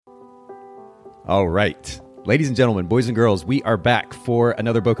All right. Ladies and gentlemen, boys and girls, we are back for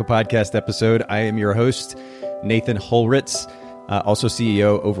another Bokeh Podcast episode. I am your host, Nathan Holritz, also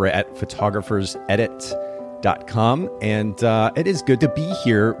CEO over at photographersedit.com. And it is good to be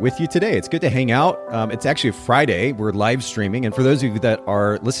here with you today. It's good to hang out. It's actually a Friday. We're live streaming. And for those of you that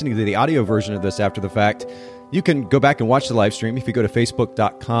are listening to the audio version of this after the fact, you can go back and watch the live stream if you go to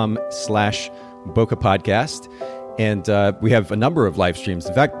facebook.com/Bokeh Podcast. And we have a number of live streams.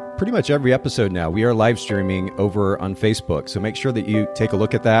 In fact, pretty much every episode now, we are live streaming over on Facebook. So make sure that you take a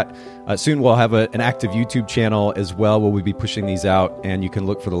look at that. Soon we'll have an active YouTube channel as well, where we'll be pushing these out, and you can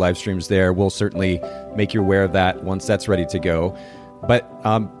look for the live streams there. We'll certainly make you aware of that once that's ready to go. But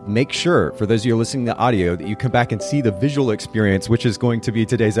make sure, for those of you listening to audio, that you come back and see the visual experience, which is going to be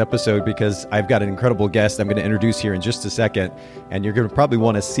today's episode, because I've got an incredible guest I'm going to introduce here in just a second, and you're going to probably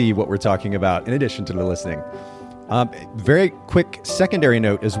want to see what we're talking about in addition to the listening. Very quick secondary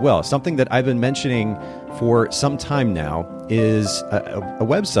note as well. Something that I've been mentioning for some time now is a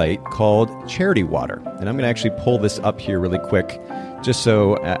website called Charity Water. And I'm going to actually pull this up here really quick just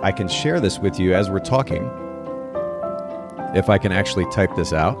so I can share this with you as we're talking. If I can actually type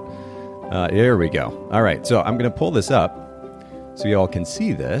this out. There we go. All right. So I'm going to pull this up so you all can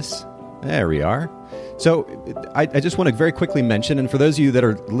see this. There we are. So I just want to very quickly mention, and for those of you that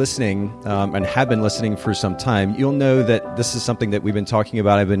are listening and have been listening for some time, you'll know that this is something that we've been talking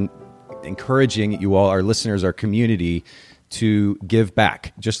about. I've been encouraging you all, our listeners, our community, to give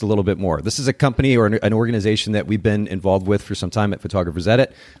back just a little bit more. This is a company or an organization that we've been involved with for some time at Photographers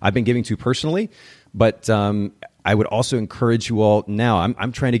Edit. I've been giving to personally, but I would also encourage you all now.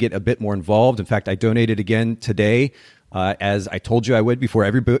 I'm trying to get a bit more involved. In fact, I donated again today. As I told you I would before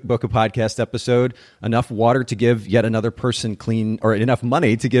every Bokeh Podcast episode, enough water to give yet another person clean, or enough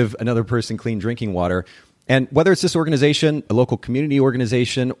money to give another person clean drinking water. And whether it's this organization, a local community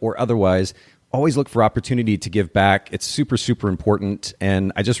organization, or otherwise, always look for opportunity to give back. It's super, super important.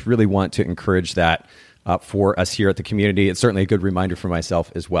 And I just really want to encourage that for us here at the community. It's certainly a good reminder for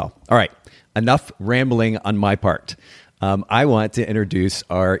myself as well. All right, enough rambling on my part. I want to introduce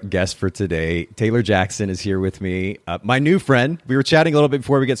our guest for today. Taylor Jackson is here with me, my new friend. We were chatting a little bit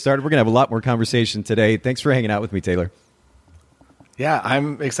before we get started. We're going to have a lot more conversation today. Thanks for hanging out with me, Taylor. Yeah,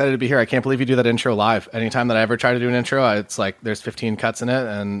 I'm excited to be here. I can't believe you do that intro live. Anytime that I ever try to do an intro, it's like there's 15 cuts in it.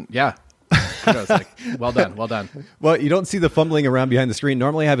 And yeah, like, well done, well done. Well, you don't see the fumbling around behind the screen.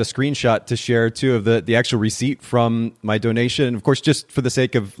 Normally I have a screenshot to share too of the actual receipt from my donation. Of course, just for the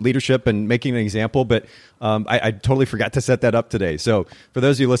sake of leadership and making an example, but I totally forgot to set that up today. So for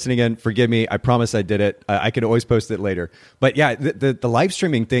those of you listening in, forgive me. I promise I did it. I can always post it later. But yeah, the live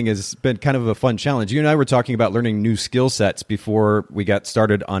streaming thing has been kind of a fun challenge. You and I were talking about learning new skill sets before we got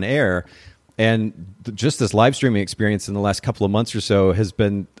started on air. And just this live streaming experience in the last couple of months or so has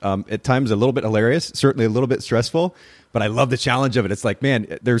been at times a little bit hilarious, certainly a little bit stressful, but I love the challenge of it. It's like,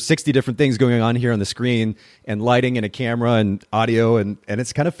 man, there's 60 different things going on here on the screen, and lighting and a camera and audio, and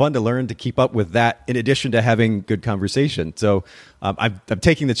it's kind of fun to learn to keep up with that in addition to having good conversation. So I'm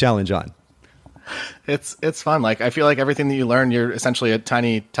taking the challenge on. It's fun. Like, I feel like everything that you learn, you're essentially a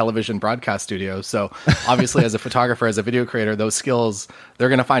tiny television broadcast studio. So obviously as a photographer, as a video creator, those skills, they're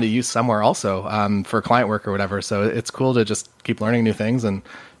going to find a use somewhere also for client work or whatever. So it's cool to just keep learning new things and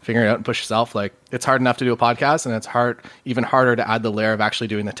figuring it out and push yourself. Like, it's hard enough to do a podcast, and it's even harder to add the layer of actually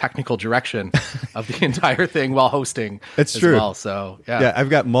doing the technical direction of the entire thing while hosting. It's true. Well. So yeah, I've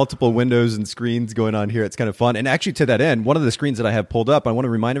got multiple windows and screens going on here. It's kind of fun. And actually, to that end, one of the screens that I have pulled up, I want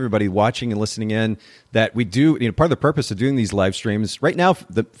to remind everybody watching and listening in that we do, part of the purpose of doing these live streams right now,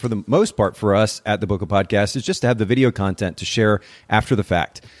 for the most part for us at the Bokeh Podcast, is just to have the video content to share after the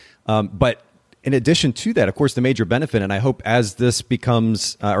fact. But in addition to that, of course, the major benefit, and I hope as this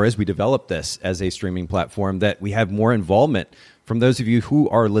becomes, or as we develop this as a streaming platform, that we have more involvement from those of you who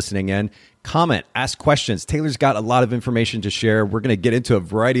are listening in. Comment, ask questions. Taylor's got a lot of information to share. We're going to get into a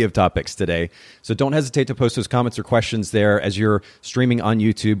variety of topics today. So don't hesitate to post those comments or questions there as you're streaming on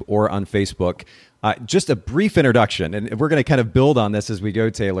YouTube or on Facebook. Just a brief introduction, and we're going to kind of build on this as we go,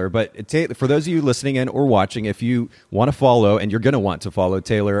 Taylor. But for those of you listening in or watching, if you want to follow, and you're going to want to follow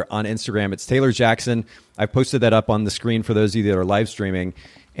Taylor on Instagram, it's Taylor Jackson. I've posted that up on the screen for those of you that are live streaming.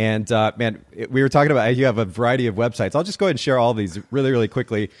 And man, we were talking about, you have a variety of websites. I'll just go ahead and share all of these really, really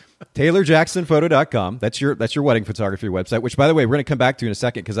quickly. TaylorJacksonPhoto.com. That's your wedding photography website, which, by the way, we're going to come back to in a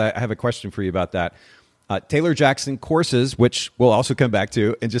second because I have a question for you about that. Taylor Jackson Courses, which we'll also come back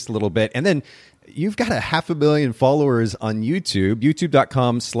to in just a little bit. And then you've got 500,000 followers on YouTube,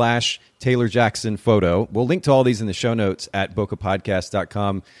 youtube.com/Taylor Jackson Photo. We'll link to all these in the show notes at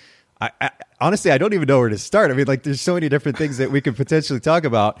bokehpodcast.com. Honestly, I don't even know where to start. I mean, like, there's so many different things that we could potentially talk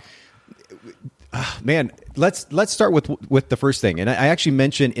about. Man, let's start with the first thing. And I actually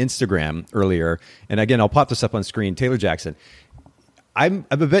mentioned Instagram earlier. And again, I'll pop this up on screen. Taylor Jackson. I'm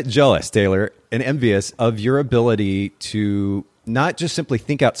a bit jealous, Taylor, and envious of your ability to not just simply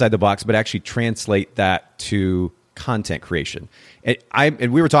think outside the box, but actually translate that to content creation.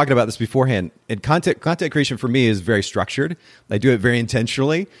 And we were talking about this beforehand. And content creation for me is very structured. I do it very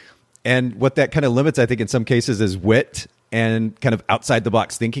intentionally. And what that kind of limits, I think, in some cases, is wit and kind of outside the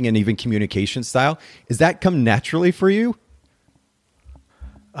box thinking and even communication style. Does that come naturally for you?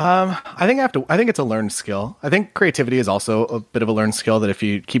 I think it's a learned skill. I think creativity is also a bit of a learned skill that if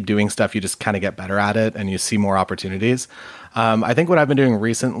you keep doing stuff, you just kind of get better at it and you see more opportunities. I think what I've been doing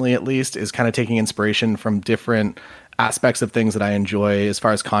recently, at least, is kind of taking inspiration from different aspects of things that I enjoy as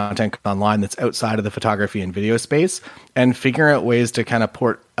far as content online that's outside of the photography and video space, and figuring out ways to kind of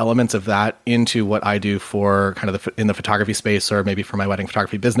port elements of that into what I do for kind of in the photography space, or maybe for my wedding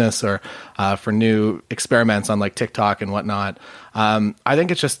photography business, or for new experiments on like TikTok and whatnot. I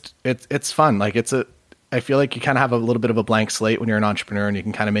think it's fun. Like I feel like you kind of have a little bit of a blank slate when you're an entrepreneur, and you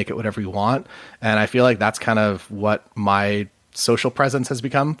can kind of make it whatever you want. And I feel like that's kind of what my social presence has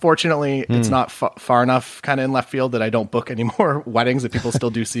become. Fortunately, it's not far enough kind of in left field that I don't book any more weddings, that people still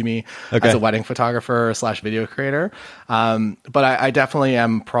do see me as a wedding photographer / video creator. But I definitely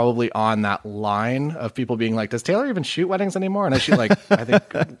am probably on that line of people being like, does Taylor even shoot weddings anymore? And I shoot like, I think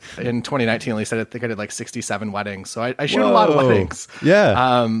in 2019, at least I think I did like 67 weddings. So I shoot a lot of weddings.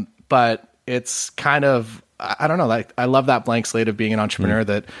 Yeah. But it's kind of, I don't know, like I love that blank slate of being an entrepreneur,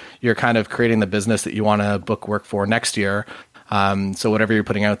 that you're kind of creating the business that you want to book work for next year. So whatever you're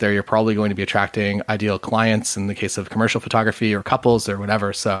putting out there, you're probably going to be attracting ideal clients in the case of commercial photography or couples or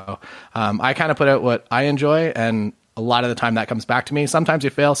whatever. So I kind of put out what I enjoy, and a lot of the time that comes back to me. Sometimes you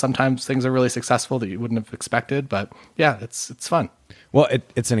fail, sometimes things are really successful that you wouldn't have expected, but yeah, it's fun. Well,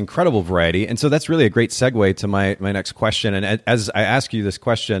 it's an incredible variety. And so that's really a great segue to my next question. And as I ask you this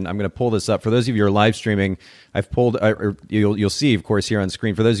question, I'm going to pull this up. For those of you who are live streaming, I've pulled, you'll see, of course, here on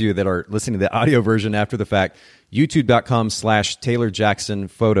screen. For those of you that are listening to the audio version after the fact, youtube.com/Taylor Jackson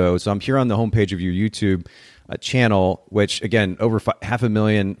Photo. So I'm here on the homepage of your YouTube channel, which again, over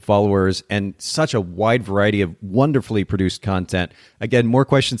 500,000 followers and such a wide variety of wonderfully produced content. Again, more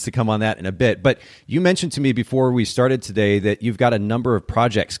questions to come on that in a bit. But you mentioned to me before we started today that you've got a number of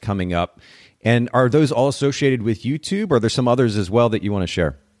projects coming up. And are those all associated with YouTube, or are there some others as well that you want to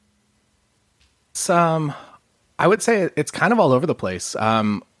share? I would say it's kind of all over the place.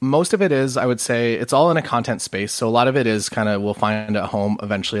 Most of it is, I would say, it's all in a content space. So a lot of it is kind of, we'll find at home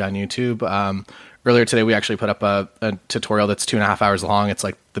eventually on YouTube. Earlier today, we actually put up a tutorial that's 2.5 hours long. It's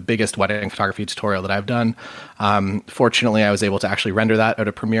like the biggest wedding photography tutorial that I've done. Fortunately, I was able to actually render that out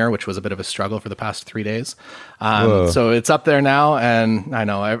of Premiere, which was a bit of a struggle for the past 3 days. So it's up there now, and I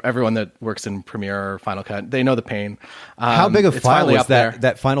know everyone that works in Premiere or Final Cut, they know the pain. How big a file is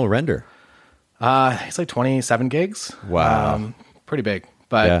that final render? It's like 27 gigs. Wow. Pretty big.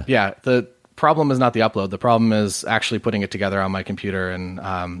 But yeah, the problem is not the upload. The problem is actually putting it together on my computer, and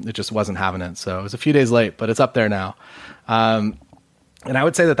it just wasn't having it. So it was a few days late, but it's up there now. And I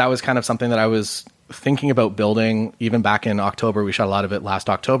would say that was kind of something that I was thinking about building even back in October. We shot a lot of it last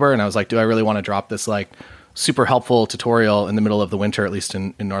October, and I was like, do I really want to drop this like super helpful tutorial in the middle of the winter, at least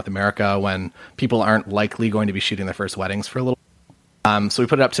in North America, when people aren't likely going to be shooting their first weddings for a little. So we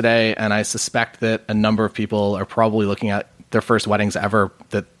put it up today, and I suspect that a number of people are probably looking at their first weddings ever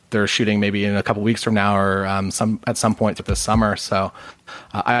that they're shooting maybe in a couple weeks from now, or at some point this summer. So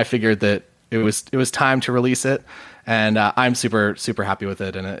I figured that it was time to release it, and I'm super, super happy with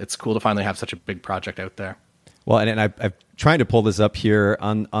it. And it's cool to finally have such a big project out there. Well, and I'm trying to pull this up here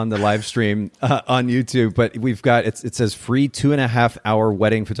on the live stream on YouTube, but we've got, it says free 2.5 hour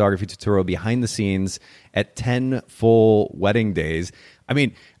wedding photography tutorial behind the scenes at 10 full wedding days. I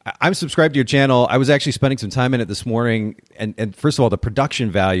mean, I'm subscribed to your channel. I was actually spending some time in it this morning. And first of all, the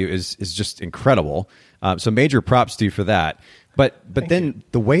production value is just incredible. So major props to you for that. But then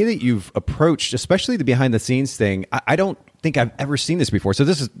the way that you've approached, especially the behind the scenes thing, I don't think I've ever seen this before. So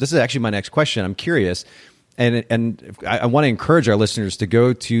this is actually my next question. I'm curious. And I want to encourage our listeners to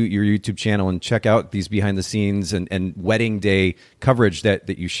go to your YouTube channel and check out these behind the scenes and wedding day coverage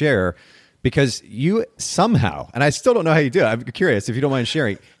that you share, because you somehow, and I still don't know how you do it, I'm curious if you don't mind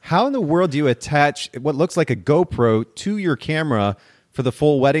sharing, how in the world do you attach what looks like a GoPro to your camera for the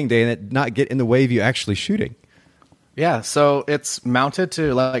full wedding day and it not get in the way of you actually shooting? Yeah, so it's mounted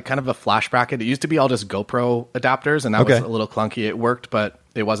to like kind of a flash bracket. It used to be all just GoPro adapters, and that was a little clunky. It worked, but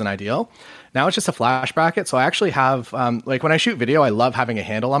it wasn't ideal. Now it's just a flash bracket. So I actually have, like when I shoot video, I love having a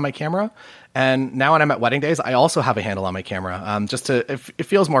handle on my camera. And now when I'm at wedding days, I also have a handle on my camera, just to, it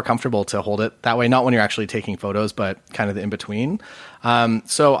feels more comfortable to hold it that way, not when you're actually taking photos, but kind of the in between.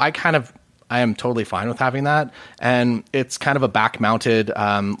 So I am totally fine with having that. And it's kind of a back mounted,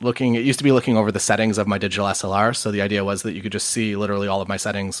 it used to be looking over the settings of my digital SLR. So the idea was that you could just see literally all of my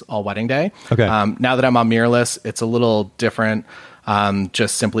settings all wedding day. Okay. Now that I'm on mirrorless, it's a little different,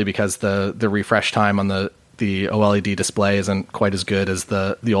 just simply because the refresh time on the OLED display isn't quite as good as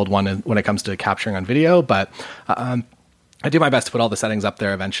the old one when it comes to capturing on video. But I do my best to put all the settings up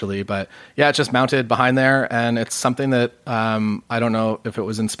there eventually, but yeah, it's just mounted behind there, and it's something that I don't know if it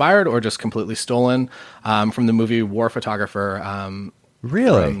was inspired or just completely stolen from the movie War Photographer.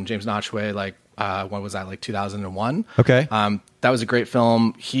 Really? From James Notchway, like when was that? Like 2001. Okay. That was a great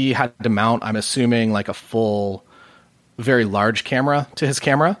film. He had to mount, I'm assuming, like a full, very large camera to his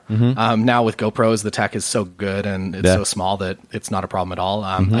camera. Now with GoPros, the tech is so good and it's so small that it's not a problem at all.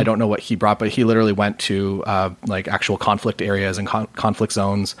 I don't know what he brought, but he literally went to like actual conflict areas and conflict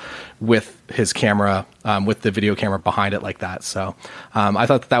zones with his camera, with the video camera behind it like that. So I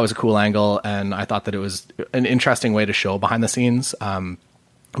thought that was a cool angle, and I thought that it was an interesting way to show behind the scenes.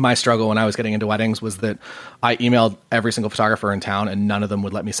 My struggle when I was getting into weddings was that I emailed every single photographer in town and none of them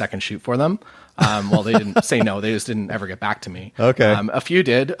would let me second shoot for them. Well, they didn't say no. They just didn't ever get back to me. Okay. A few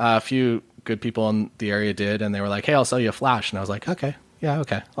did. A few good people in the area did. And they were like, hey, I'll sell you a flash. And I was like, okay,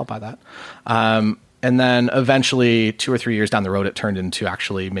 I'll buy that. And then eventually 2 or 3 years down the road, it turned into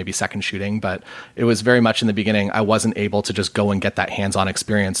actually maybe second shooting. But it was very much in the beginning, I wasn't able to just go and get that hands-on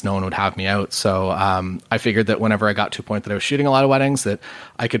experience. No one would have me out. So I figured that whenever I got to a point that I was shooting a lot of weddings, that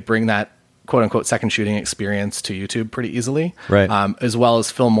I could bring that quote unquote second shooting experience to YouTube pretty easily. Right. As well as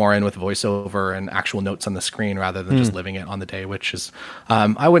fill more in with voiceover and actual notes on the screen rather than just living it on the day, which is,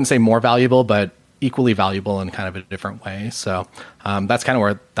 I wouldn't say more valuable, but equally valuable in kind of a different way. So that's kind of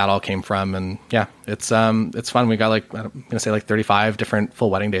where that all came from. And yeah, it's fun. We got like, I'm going to say like 35 different full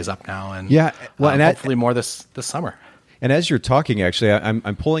wedding days up now. And yeah, well, and hopefully more this summer. And as you're talking, actually,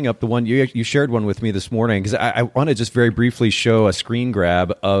 I'm pulling up the one you shared one with me this morning, because I want to just very briefly show a screen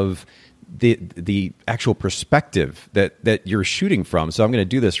grab of the actual perspective that you're shooting from. So I'm going to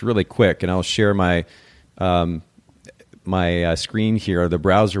do this really quick, and I'll share my screen here, the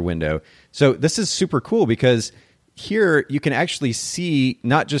browser window. So this is super cool because here you can actually see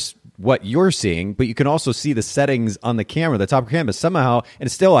not just what you're seeing, but you can also see the settings on the camera, the top of the camera somehow. And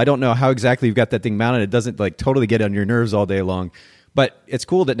still, I don't know how exactly you've got that thing mounted. It doesn't like totally get on your nerves all day long. But it's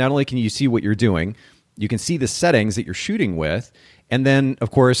cool that not only can you see what you're doing, you can see the settings that you're shooting with, and then,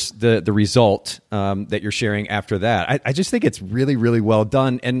 of course, the result that you're sharing after that. I just think it's really, really well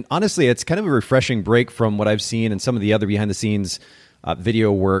done. And honestly, it's kind of a refreshing break from what I've seen and some of the other behind-the-scenes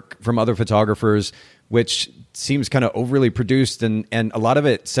video work from other photographers, which seems kind of overly produced. And a lot of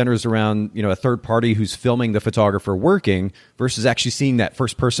it centers around, a third party who's filming the photographer working versus actually seeing that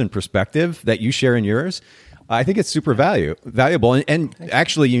first-person perspective that you share in yours. I think it's super valuable and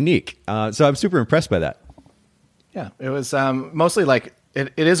actually unique. So I'm super impressed by that. Yeah, it was mostly like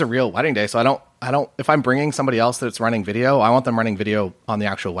it is a real wedding day. So I don't, if I'm bringing somebody else that's running video, I want them running video on the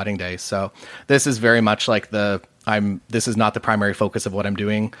actual wedding day. So this is very much like this is not the primary focus of what I'm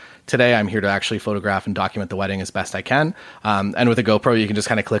doing today. I'm here to actually photograph and document the wedding as best I can. And with a GoPro, you can just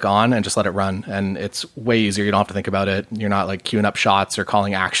kind of click on and just let it run. And it's way easier. You don't have to think about it. You're not like queuing up shots or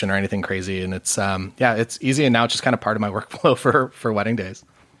calling action or anything crazy. And it's, it's easy. And now it's just kind of part of my workflow for wedding days.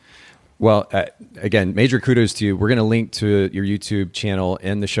 Well, again, major kudos to you. We're going to link to your YouTube channel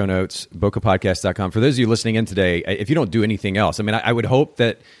in the show notes, bokehpodcast.com. For those of you listening in today, if you don't do anything else, I mean, I would hope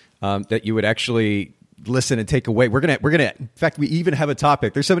that that you would actually listen and take away. We're gonna. In fact, we even have a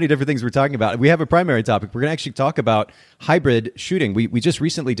topic. There's so many different things we're talking about. We have a primary topic. We're gonna actually talk about hybrid shooting. We just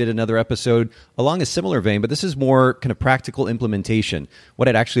recently did another episode along a similar vein, but this is more kind of practical implementation. What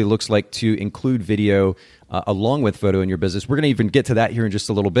it actually looks like to include video along with photo in your business. We're going to even get to that here in just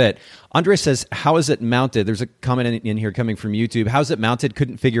a little bit. Andre says, how is it mounted? There's a comment in here coming from YouTube. How's it mounted?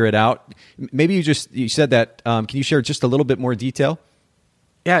 Couldn't figure it out. Maybe you said that. Can you share just a little bit more detail?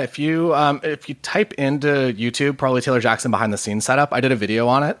 Yeah, if you type into YouTube, probably Taylor Jackson behind the scenes setup, I did a video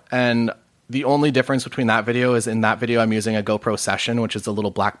on it. And the only difference between that video is in that video, I'm using a GoPro Session, which is a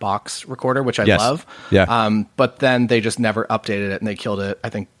little black box recorder, which I love. Yeah. But then they just never updated it and they killed it. I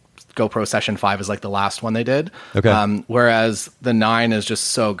think GoPro Session 5 is like the last one they did. Okay. Whereas the 9 is just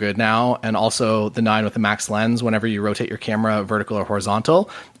so good now. And also the 9 with the max lens, whenever you rotate your camera vertical or horizontal,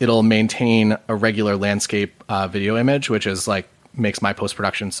 it'll maintain a regular landscape video image, which is like makes my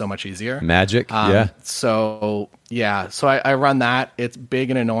post-production so much easier. Magic. Yeah. So I run that. It's big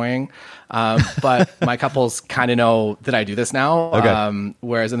and annoying. But my couples kind of know that I do this now. Okay.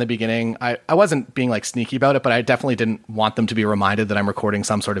 Whereas in the beginning, I wasn't being like sneaky about it, but I definitely didn't want them to be reminded that I'm recording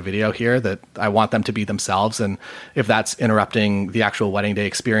some sort of video here, that I want them to be themselves. And if that's interrupting the actual wedding day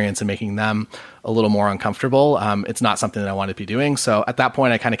experience and making them a little more uncomfortable, it's not something that I wanted to be doing. So at that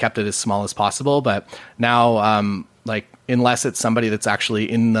point, I kind of kept it as small as possible. But now, like, unless it's somebody that's actually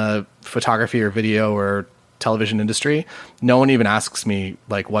in the photography or video or television industry, no one even asks me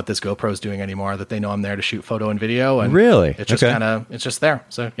like what this GoPro is doing anymore, that they know I'm there to shoot photo and video. And really, it's just it's just there.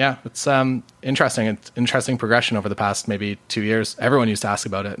 So yeah, it's interesting. It's interesting progression over the past maybe 2 years. Everyone used to ask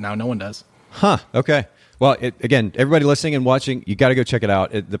about it. Now no one does. Huh. Okay. Well, again, everybody listening and watching, you got to go check it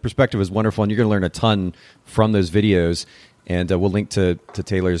out. The perspective is wonderful, and you're going to learn a ton from those videos. And we'll link to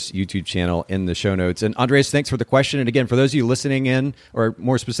Taylor's YouTube channel in the show notes. And Andres, thanks for the question. And again, for those of you listening in, or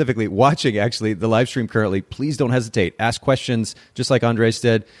more specifically watching actually the live stream currently, please don't hesitate. Ask questions just like Andres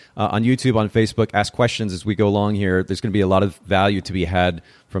did on YouTube, on Facebook. Ask questions as we go along here. There's going to be a lot of value to be had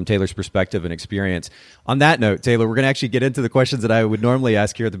from Taylor's perspective and experience. On that note, Taylor, we're going to actually get into the questions that I would normally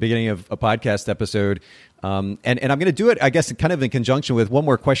ask here at the beginning of a podcast episode. And I'm going to do it, I guess, kind of in conjunction with one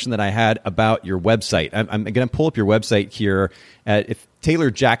more question that I had about your website. I'm going to pull up your website here at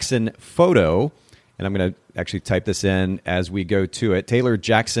Taylor Jackson Photo, and I'm going to actually type this in as we go to it,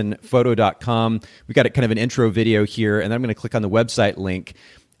 taylorjacksonphoto.com. We've got a kind of an intro video here, and then I'm going to click on the website link.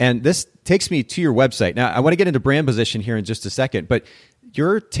 And this takes me to your website. Now, I want to get into brand position here in just a second, but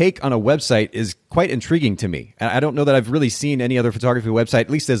your take on a website is quite intriguing to me. And I don't know that I've really seen any other photography website, at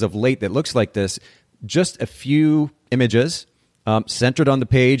least as of late, that looks like this. Just a few images centered on the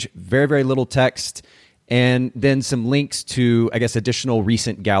page, very, very little text, and then some links to, I guess, additional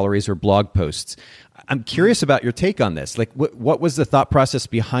recent galleries or blog posts. I'm curious about your take on this. Like, what was the thought process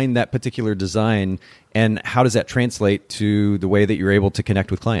behind that particular design, and how does that translate to the way that you're able to connect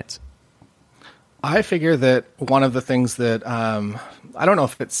with clients? I figure that one of the things that, I don't know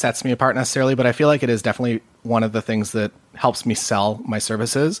if it sets me apart necessarily, but I feel like it is definitely one of the things that helps me sell my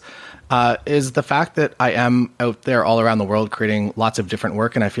services, is the fact that I am out there all around the world creating lots of different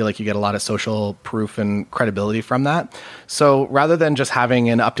work. And I feel like you get a lot of social proof and credibility from that. So rather than just having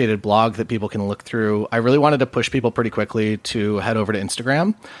an updated blog that people can look through, I really wanted to push people pretty quickly to head over to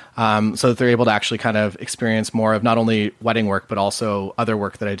Instagram, so that they're able to actually kind of experience more of not only wedding work, but also other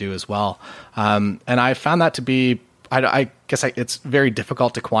work that I do as well. And I found that to be, I guess it's very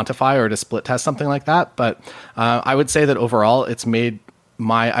difficult to quantify or to split test something like that. But I would say that overall, it's made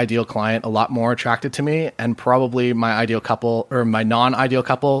my ideal client a lot more attracted to me, and probably my ideal couple or my non-ideal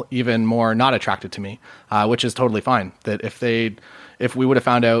couple even more not attracted to me, which is totally fine. That if we would have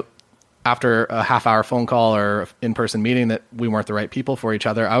found out after a half-hour phone call or in-person meeting that we weren't the right people for each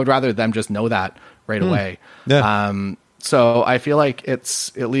other, I would rather them just know that right away. Yeah. So I feel like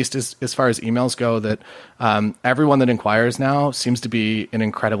it's, at least as far as emails go, that everyone that inquires now seems to be an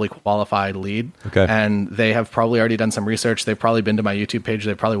incredibly qualified lead. Okay. And they have probably already done some research. They've probably been to my YouTube page.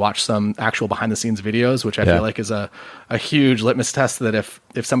 They've probably watched some actual behind the scenes videos, which I feel like is a huge litmus test that if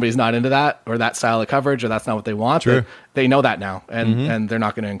somebody's not into that or that style of coverage or that's not what they want, they know that now, and they're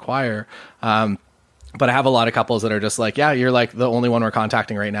not going to inquire. But I have a lot of couples that are just like, yeah, you're like the only one we're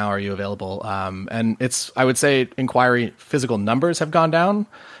contacting right now. Are you available? And I would say inquiry physical numbers have gone down,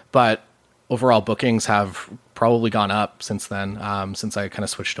 but overall bookings have probably gone up since then, since I kind of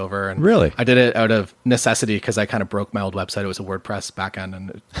switched over. And really, I did it out of necessity because I kind of broke my old website. It was a WordPress backend,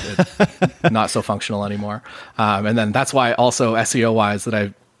 and it's not so functional anymore. And then that's why also SEO wise that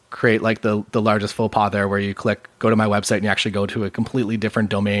I create like the largest faux pas there, where you go to my website and you actually go to a completely different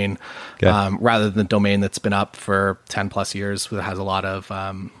domain, rather than the domain that's been up for 10 plus years that has a lot of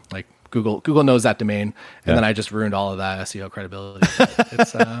like Google knows that domain, and then I just ruined all of that SEO credibility.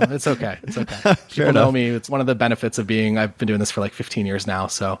 It's okay. It's okay. People know me. It's one of the benefits of I've been doing this for like 15 years now.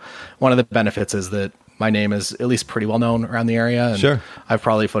 So one of the benefits is that my name is at least pretty well known around the area. And I've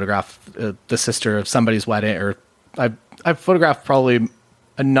probably photographed the sister of somebody's wedding, or I've photographed probably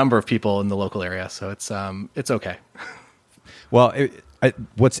a number of people in the local area. So it's okay. Well,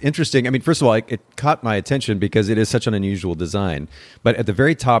 what's interesting, I mean, first of all, it caught my attention because it is such an unusual design. But at the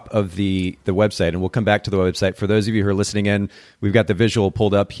very top of the website, and we'll come back to the website, for those of you who are listening in, we've got the visual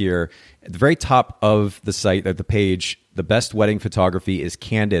pulled up here. At the very top of the site, at the page, the best wedding photography is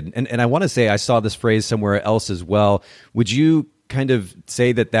candid. And I want to say I saw this phrase somewhere else as well. Would you kind of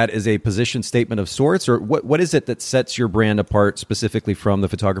say that is a position statement of sorts, or what is it that sets your brand apart specifically from the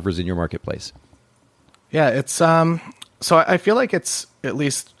photographers in your marketplace? Yeah, it's So I feel like it's, at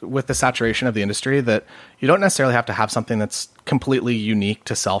least with the saturation of the industry, that you don't necessarily have to have something that's completely unique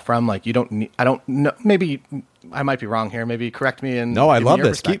to sell from. Like you don't need, I don't know, maybe I might be wrong here. Maybe correct me. And no, I love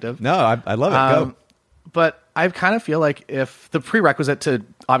this. I love it. Go. But I kind of feel like if the prerequisite to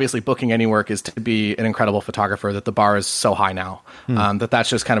obviously booking any work is to be an incredible photographer, that the bar is so high now, that's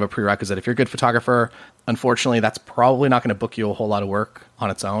just kind of a prerequisite. If you're a good photographer, unfortunately, that's probably not going to book you a whole lot of work on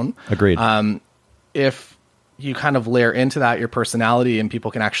its own. Agreed. If you kind of layer into that your personality, and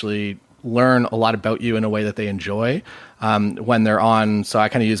people can actually learn a lot about you in a way that they enjoy when they're on. So I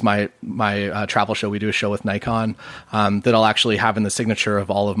kind of use my travel show. We do a show with Nikon that I'll actually have in the signature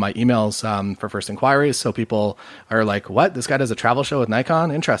of all of my emails for first inquiries. So people are like, what? This guy does a travel show with Nikon?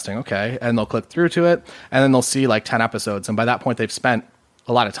 Interesting. Okay. And they'll click through to it, and then they'll see like 10 episodes. And by that point, they've spent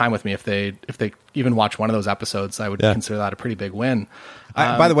a lot of time with me. If they even watch one of those episodes, I would consider that a pretty big win.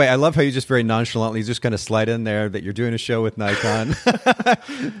 By the way, I love how you just very nonchalantly just kind of slide in there that you're doing a show with Nikon.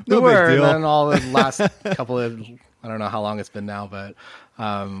 No big deal. And then all the last couple of, I don't know how long it's been now, but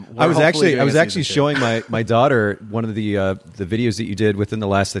I was actually showing my daughter one of the videos that you did within the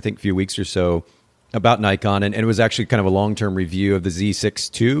last, I think, few weeks or so about Nikon, and it was actually kind of a long-term review of the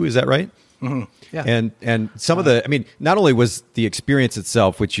Z6 II. Is that right? Mm-hmm. Yeah. And some of the, I mean, not only was the experience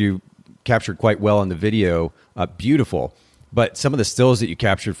itself, which you captured quite well in the video, beautiful, but some of the stills that you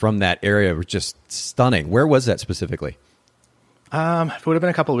captured from that area were just stunning. Where was that specifically? It would have been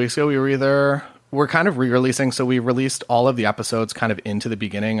a couple of weeks ago. We're kind of re-releasing. So we released all of the episodes kind of into the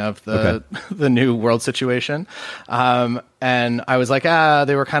beginning of the new world situation. And I was like,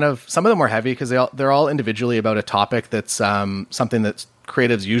 they were kind of, some of them were heavy because they're all individually about a topic that's something that's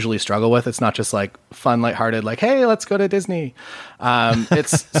creatives usually struggle with. It's not just like fun, lighthearted, like, hey, let's go to Disney.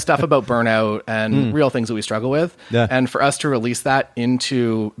 It's stuff about burnout and real things that we struggle with. Yeah. And for us to release that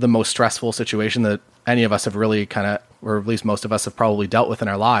into the most stressful situation that any of us have really kind of, or at least most of us have probably dealt with in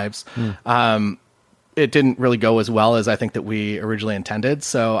our lives, it didn't really go as well as I think that we originally intended.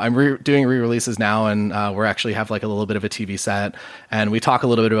 So I'm doing re-releases now, and we're actually have like a little bit of a TV set, and we talk a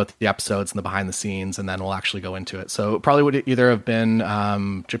little bit about the episodes and the behind the scenes, and then we'll actually go into it. So it probably would either have been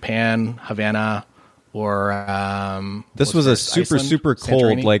Japan, Havana, or this was a super Iceland, super cold,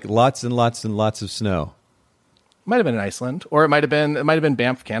 Santorini. like lots and lots and lots of snow. Might have been in Iceland, or it might have been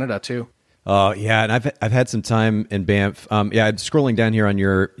Banff, Canada too. Oh yeah, and I've had some time in Banff. I'm scrolling down here on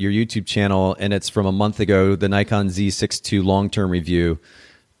your YouTube channel, and it's from a month ago, the Nikon Z6 II long-term review.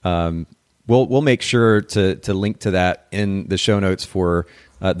 We'll make sure to link to that in the show notes for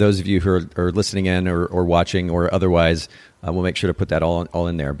those of you who are listening in or watching or otherwise. We'll make sure to put that all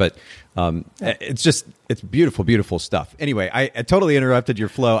in there. But it's beautiful, beautiful stuff. Anyway, I totally interrupted your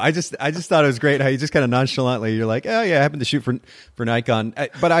flow. I just thought it was great how you just kind of nonchalantly, you're like, oh yeah, I happened to shoot for Nikon.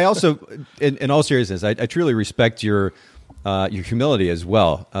 But I also, in all seriousness, I truly respect your humility as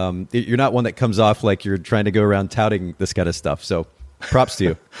well. You're not one that comes off like you're trying to go around touting this kind of stuff. So props to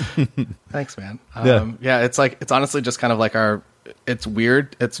you. Thanks, man. It's honestly just kind of like it's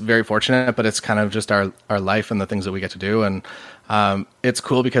weird. It's very fortunate, but it's kind of just our life and the things that we get to do. And it's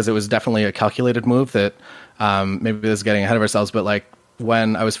cool because it was definitely a calculated move that maybe this is getting ahead of ourselves. But like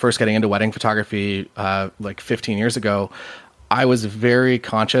when I was first getting into wedding photography, like 15 years ago, I was very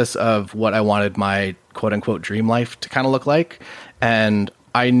conscious of what I wanted my quote unquote dream life to kind of look like. And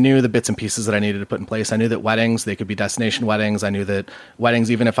I knew the bits and pieces that I needed to put in place. I knew that weddings, they could be destination weddings. I knew that weddings,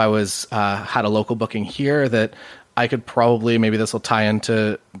 even if I was had a local booking here, that I could probably, maybe this will tie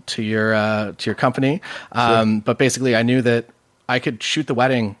into your company. Sure. But basically I knew that I could shoot the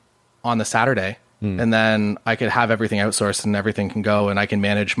wedding on the Saturday and then I could have everything outsourced and everything can go, and I can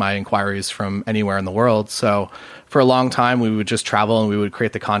manage my inquiries from anywhere in the world. So for a long time, we would just travel and we would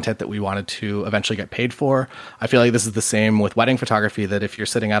create the content that we wanted to eventually get paid for. I feel like this is the same with wedding photography, that if you're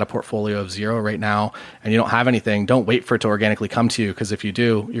sitting at a portfolio of 0 right now and you don't have anything, don't wait for it to organically come to you. Because if you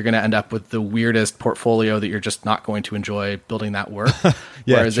do, you're going to end up with the weirdest portfolio that you're just not going to enjoy building that work.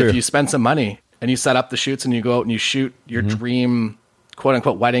 Whereas if you spend some money and you set up the shoots and you go out and you shoot your dream quote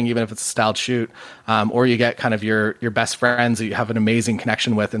unquote wedding, even if it's a styled shoot, or you get kind of your best friends that you have an amazing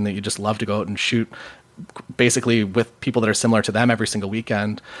connection with and that you just love to go out and shoot basically with people that are similar to them every single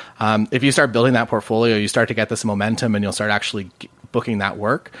weekend. If you start building that portfolio, you start to get this momentum and you'll start actually booking that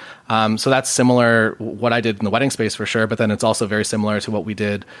work. So that's similar what I did in the wedding space for sure, but then it's also very similar to what we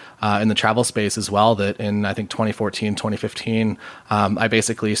did in the travel space as well, that in I think 2014, 2015, I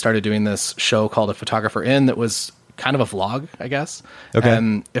basically started doing this show called A Photographer In that was kind of a vlog, I guess. Okay.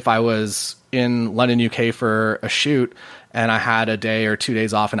 And if I was in London, UK for a shoot and I had a day or 2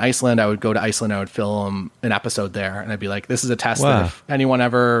 days off in Iceland, I would go to Iceland, I would film an episode there, and I'd be like, this is a test that if anyone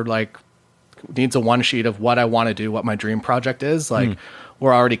ever like needs a one sheet of what I want to do, what my dream project is, like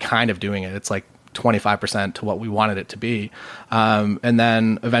we're already kind of doing it. It's like 25% to what we wanted it to be. And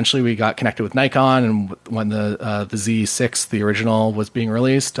then eventually we got connected with Nikon, and when the Z6, the original, was being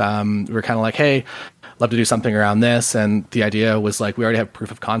released, we were kind of like, hey, love to do something around this. And the idea was like, we already have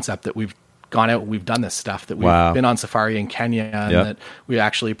proof of concept that we've gone out, we've done this stuff, that we've been on safari in Kenya, and that we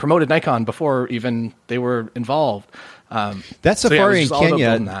actually promoted Nikon before even they were involved. That safari in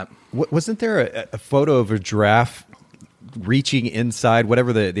Kenya, wasn't there a photo of a giraffe reaching inside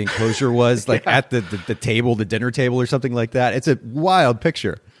whatever the enclosure was, like at the table, the dinner table or something like that? It's a wild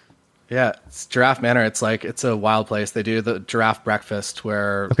picture. Yeah, it's Giraffe Manor. It's like, it's a wild place. They do the giraffe breakfast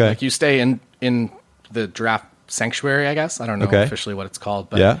where like you stay in the giraffe sanctuary, I guess. I don't know officially what it's called,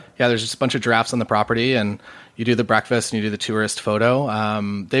 but yeah, there's just a bunch of giraffes on the property, and you do the breakfast and you do the tourist photo.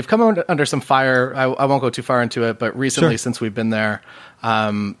 They've come under some fire. I won't go too far into it, but recently, since we've been there,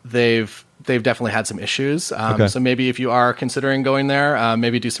 they've definitely had some issues. So maybe if you are considering going there,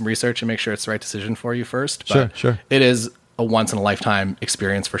 maybe do some research and make sure it's the right decision for you first. But it is a once in a lifetime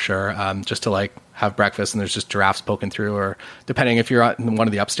experience for sure. Just to like have breakfast and there's just giraffes poking through, or depending if you're in one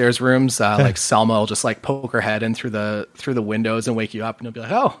of the upstairs rooms, like Selma will just like poke her head in through the windows and wake you up, and you'll be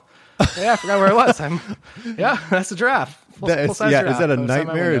like, oh yeah, I forgot where I was. That's a giraffe. Is that a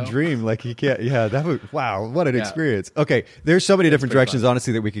nightmare, a dream? Like you can't. Yeah, that would. Wow, what an experience. Okay, there's so many different directions,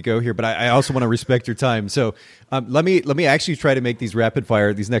 honestly, that we could go here, but I also want to respect your time. So let me actually try to make these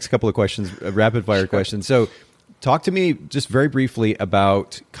next couple of questions, rapid fire questions. So talk to me just very briefly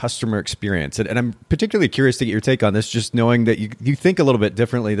about customer experience, and I'm particularly curious to get your take on this. Just knowing that you think a little bit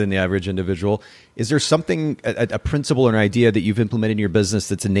differently than the average individual, is there something, a principle or an idea that you've implemented in your business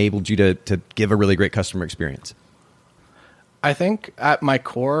that's enabled you to give a really great customer experience? I think at my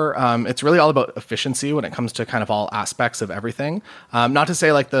core, it's really all about efficiency when it comes to kind of all aspects of everything. Not to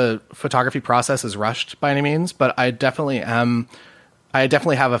say like the photography process is rushed by any means, but I definitely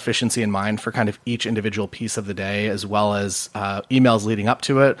have efficiency in mind for kind of each individual piece of the day, as well as emails leading up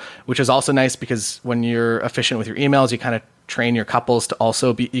to it, which is also nice because when you're efficient with your emails, you kind of train your couples to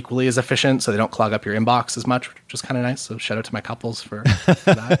also be equally as efficient so they don't clog up your inbox as much, which is kind of nice. So shout out to my couples for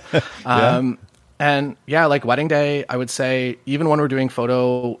that. And yeah, like wedding day, I would say even when we're doing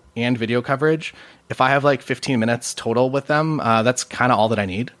photo and video coverage, if I have like 15 minutes total with them, that's kind of all that I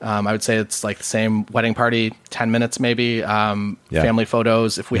need. I would say it's like the same wedding party, 10 minutes maybe. Family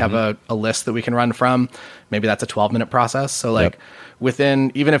photos, if we have a list that we can run from, maybe that's a 12-minute process. So like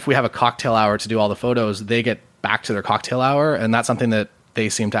even if we have a cocktail hour to do all the photos, they get back to their cocktail hour. And that's something that they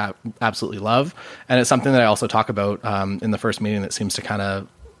seem to absolutely love. And it's something that I also talk about in the first meeting that seems to kind of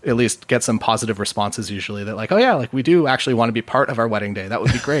at least get some positive responses usually, that like, oh yeah, like we do actually want to be part of our wedding day. That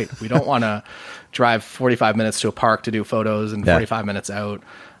would be great. We don't want to drive 45 minutes to a park to do photos and 45 minutes out.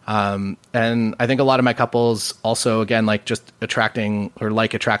 And I think a lot of my couples also, again, like just attracting, or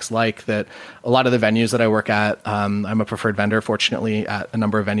like attracts like, that a lot of the venues that I work at, I'm a preferred vendor, fortunately, at a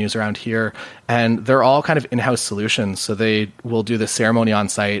number of venues around here, and they're all kind of in-house solutions. So they will do the ceremony on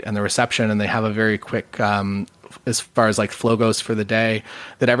site and the reception, and they have a very quick, as far as like flow goes for the day,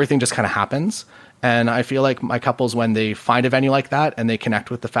 that everything just kind of happens. And I feel like my couples, when they find a venue like that and they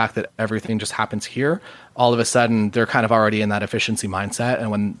connect with the fact that everything just happens here, all of a sudden they're kind of already in that efficiency mindset. And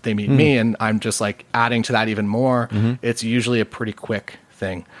when they meet me and I'm just like adding to that even more, it's usually a pretty quick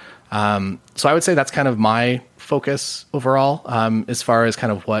thing. So I would say that's kind of my focus overall, as far as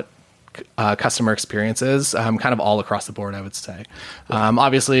kind of what customer experience is, kind of all across the board, I would say.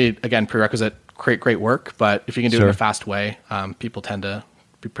 Obviously, again, prerequisite, great work, but if you can do it in a fast way, people tend to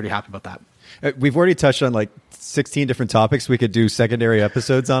be pretty happy about that. We've already touched on like 16 different topics we could do secondary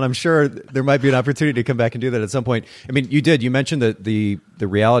episodes on. I'm sure there might be an opportunity to come back and do that at some point. I mean, you mentioned the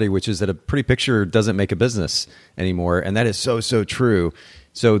reality, which is that a pretty picture doesn't make a business anymore. And that is so true.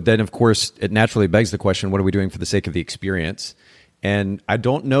 So then, of course, it naturally begs the question, what are we doing for the sake of the experience? And I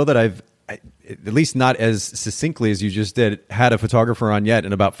don't know that I've, at least not as succinctly as you just did, had a photographer on yet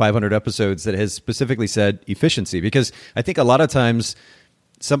in about 500 episodes that has specifically said efficiency. Because I think a lot of times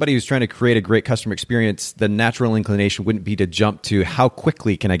somebody who's trying to create a great customer experience, the natural inclination wouldn't be to jump to how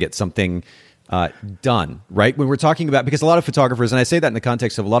quickly can I get something done, right? When we're talking about, because a lot of photographers, and I say that in the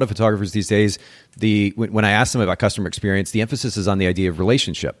context of a lot of photographers these days, when I ask them about customer experience, the emphasis is on the idea of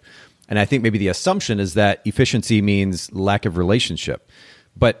relationship. And I think maybe the assumption is that efficiency means lack of relationship.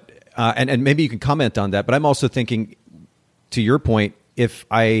 But and maybe you can comment on that, but I'm also thinking, to your point, if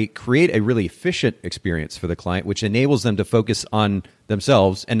I create a really efficient experience for the client, which enables them to focus on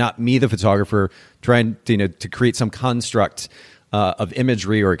themselves and not me, the photographer, trying to create some construct of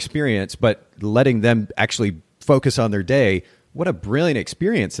imagery or experience, but letting them actually focus on their day, what a brilliant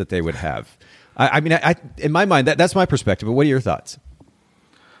experience that they would have. I mean, in my mind, that's my perspective. But what are your thoughts?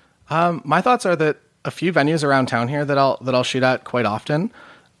 My thoughts are that a few venues around town here that I'll shoot at quite often,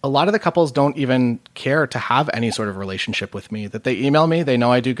 a lot of the couples don't even care to have any sort of relationship with me. That they email me, they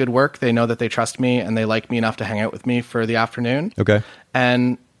know I do good work, they know that they trust me, and they like me enough to hang out with me for the afternoon. Okay.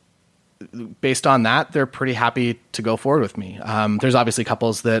 And based on that, they're pretty happy to go forward with me. There's obviously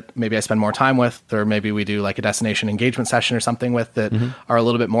couples that maybe I spend more time with, or maybe we do like a destination engagement session or something with that are a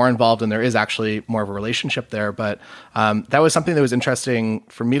little bit more involved, and there is actually more of a relationship there. But that was something that was interesting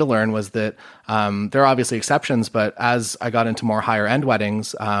for me to learn, was that there are obviously exceptions, but as I got into more higher end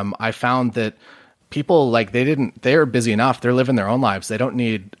weddings, I found that people, like, they're busy enough. They're living their own lives. They don't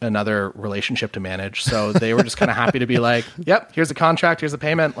need another relationship to manage. So they were just kind of happy to be like, yep, here's the contract, here's the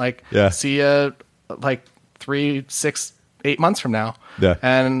payment. Like, see you like 3, 6, 8 months from now. Yeah.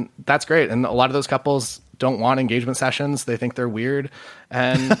 And that's great. And a lot of those couples don't want engagement sessions. They think they're weird.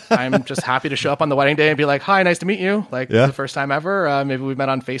 And I'm just happy to show up on the wedding day and be like, hi, nice to meet you. Like, this is the first time ever. Maybe we met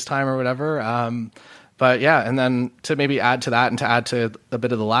on FaceTime or whatever. But yeah, and then to maybe add to that and to add to a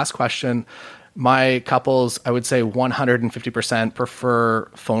bit of the last question, my couples, I would say 150% prefer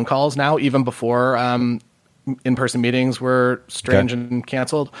phone calls now, even before in-person meetings were strange and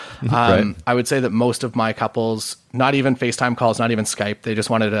canceled. Right. I would say that most of my couples, not even FaceTime calls, not even Skype, they just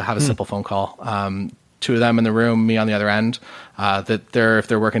wanted to have a simple phone call. 2 of them in the room, me on the other end, that if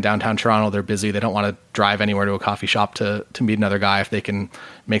they're working downtown Toronto, they're busy. They don't want to drive anywhere to a coffee shop to meet another guy if they can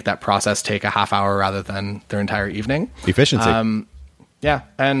make that process take a half hour rather than their entire evening. Efficiency. Yeah.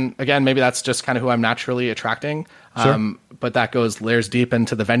 And again, maybe that's just kind of who I'm naturally attracting. Sure. But that goes layers deep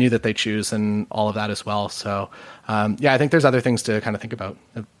into the venue that they choose and all of that as well. So, I think there's other things to kind of think about.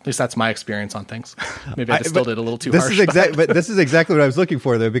 At least that's my experience on things. Maybe I distilled it a little too harsh. But this is exactly what I was looking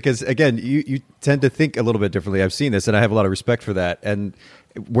for, though, because again, you tend to think a little bit differently. I've seen this, and I have a lot of respect for that. And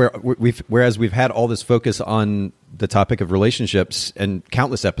whereas we've had all this focus on the topic of relationships and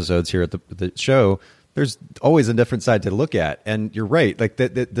countless episodes here at the show, there's always a different side to look at. And you're right. Like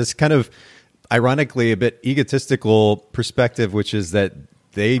this kind of ironically a bit egotistical perspective, which is that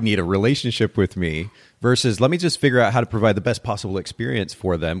they need a relationship with me versus let me just figure out how to provide the best possible experience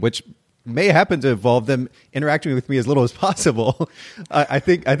for them, which may happen to involve them interacting with me as little as possible. I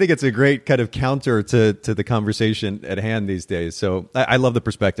think it's a great kind of counter to the conversation at hand these days. So I love the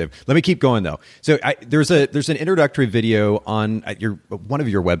perspective. Let me keep going though. So there's an introductory video on one of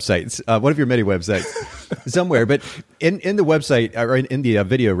your websites, one of your many websites somewhere. But in the website or in the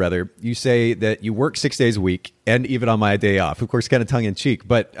video rather, you say that you work 6 days a week and even on my day off. Of course, kind of tongue in cheek,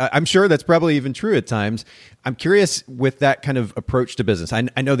 but I'm sure that's probably even true at times. I'm curious with that kind of approach to business.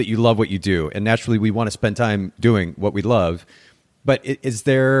 I know that you love what you do, and naturally we want to spend time doing what we love. But is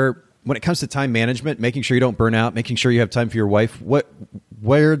there, when it comes to time management, making sure you don't burn out, making sure you have time for your wife,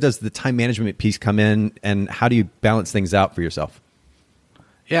 where does the time management piece come in, and how do you balance things out for yourself?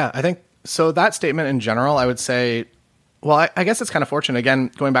 Yeah, I think so. That statement in general, I would say, well, I guess it's kind of fortunate.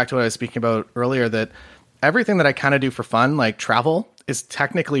 Again, going back to what I was speaking about earlier, that everything that I kind of do for fun, like travel, is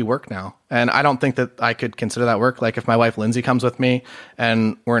technically work now. And I don't think that I could consider that work. Like if my wife Lindsay comes with me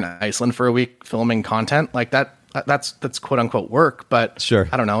and we're in Iceland for a week filming content, like that's quote unquote work, but sure,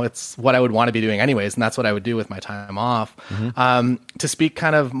 I don't know. It's what I would want to be doing anyways. And that's what I would do with my time off. Mm-hmm. To speak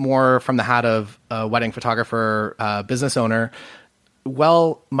kind of more from the hat of a wedding photographer, business owner,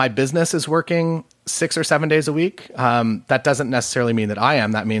 well, my business is working 6 or 7 days a week. That doesn't necessarily mean that I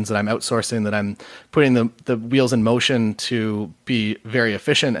am. That means that I'm outsourcing, that I'm putting the wheels in motion to be very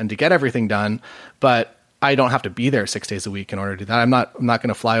efficient and to get everything done. But I don't have to be there 6 days a week in order to do that. I'm not going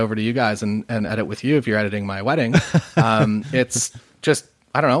to fly over to you guys and edit with you if you're editing my wedding. It's just,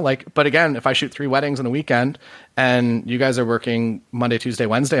 I don't know, like, but again, if I shoot 3 weddings in a weekend and you guys are working Monday, Tuesday,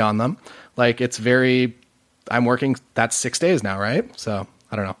 Wednesday on them, like I'm working, that's 6 days now, right? So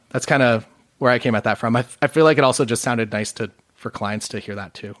I don't know. That's kind of where I came at that from. I feel like it also just sounded nice for clients to hear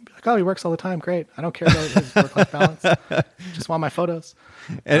that too. Be like, oh, he works all the time. Great. I don't care about his work-life balance. Just want my photos.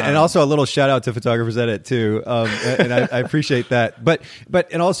 And also a little shout out to Photographers Edit too. And I appreciate that. But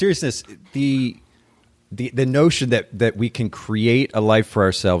in all seriousness, the notion that we can create a life for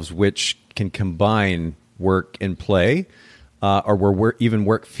ourselves which can combine work and play, or where even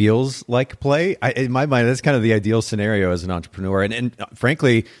work feels like play, in my mind, that's kind of the ideal scenario as an entrepreneur. And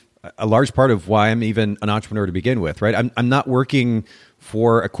frankly, a large part of why I'm even an entrepreneur to begin with, right? I'm not working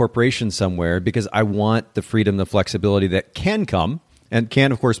for a corporation somewhere because I want the freedom, the flexibility that can come, and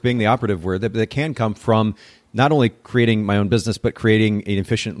can, of course, being the operative word, that can come from not only creating my own business, but creating an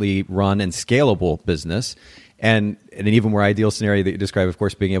efficiently run and scalable business. in an even more ideal scenario that you describe, of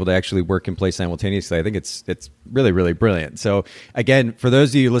course, being able to actually work and play simultaneously. I think it's really, really brilliant. So again, for those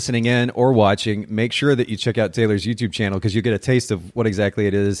of you listening in or watching, make sure that you check out Taylor's YouTube channel, because you get a taste of what exactly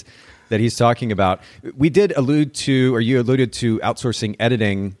it is that he's talking about. We did allude to, or you alluded to, outsourcing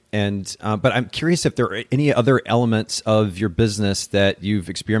editing, and but I'm curious if there are any other elements of your business that you've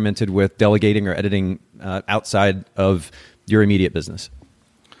experimented with delegating or editing outside of your immediate business.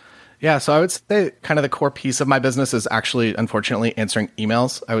 Yeah, so I would say kind of the core piece of my business is actually, unfortunately, answering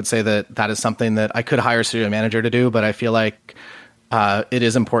emails. I would say that is something that I could hire a studio manager to do, but I feel like it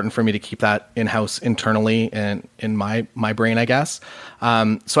is important for me to keep that in-house internally and in my brain, I guess.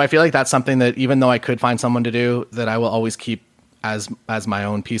 So I feel like that's something that, even though I could find someone to do, that I will always keep as my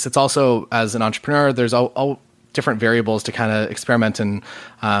own piece. It's also, as an entrepreneur, there's all different variables to kind of experiment and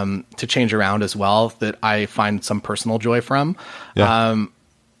to change around as well that I find some personal joy from. Yeah.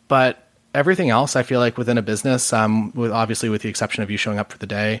 But everything else, I feel like within a business, obviously with the exception of you showing up for the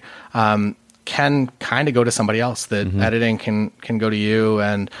day, can kind of go to somebody else. That editing can go to you.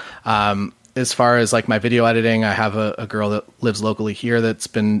 And as far as like my video editing, I have a girl that lives locally here that's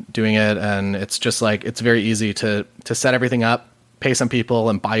been doing it, and it's just like, it's very easy to set everything up, pay some people,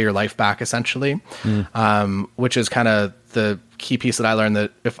 and buy your life back, essentially. Which is kind of the key piece that I learned,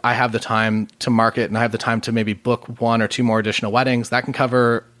 that if I have the time to market and I have the time to maybe book 1 or 2 more additional weddings, that can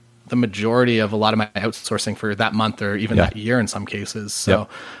cover the majority of a lot of my outsourcing for that month or even that year in some cases. So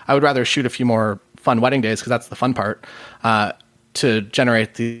I would rather shoot a few more fun wedding days, because that's the fun part, to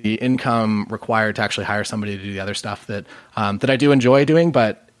generate the income required to actually hire somebody to do the other stuff that I do enjoy doing.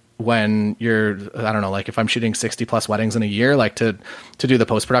 But when you're, I don't know, like if I'm shooting 60 plus weddings in a year, like to do the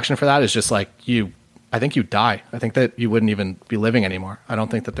post-production for that is just like I think you die. I think that you wouldn't even be living anymore. I don't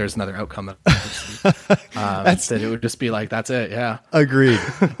think that there's another outcome that I could see. That it would just be like, that's it. Yeah. Agreed.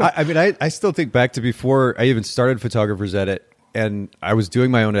 I mean, I still think back to before I even started Photographer's Edit, and I was doing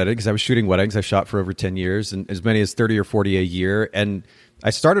my own edit because I was shooting weddings. I shot for over 10 years and as many as 30 or 40 a year. And I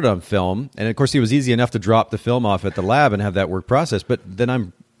started on film. And of course, it was easy enough to drop the film off at the lab and have that work processed. But then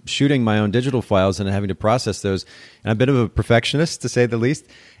I'm shooting my own digital files and having to process those. And I'm a bit of a perfectionist, to say the least.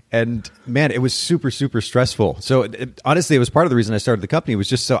 And man, it was super, super stressful. So honestly, it was part of the reason I started the company, was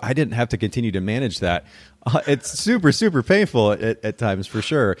just so I didn't have to continue to manage that. It's super, super painful at times, for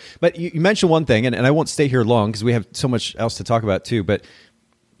sure. But you mentioned one thing, and I won't stay here long because we have so much else to talk about too. But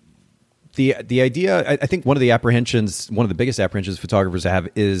the idea, I think one of the biggest apprehensions photographers have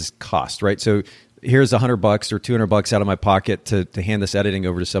is cost, right? So here's $100 or $200 out of my pocket to hand this editing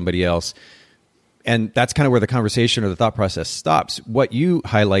over to somebody else. And that's kind of where the conversation or the thought process stops. What you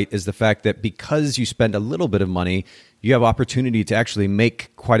highlight is the fact that because you spend a little bit of money, you have opportunity to actually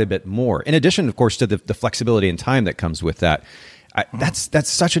make quite a bit more. In addition, of course, to the flexibility and time that comes with that. That's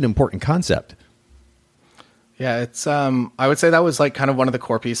such an important concept. Yeah, it's I would say that was like kind of one of the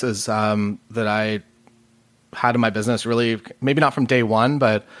core pieces that I had in my business, really, maybe not from day one,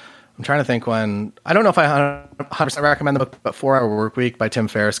 but I'm trying to think when, I don't know if I 100% recommend the book, but 4 Hour Workweek by Tim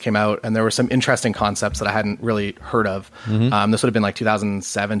Ferriss came out, and there were some interesting concepts that I hadn't really heard of. This would have been like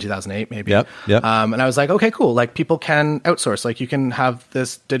 2007, 2008, maybe. Yep. And I was like, okay, cool. Like, people can outsource. Like, you can have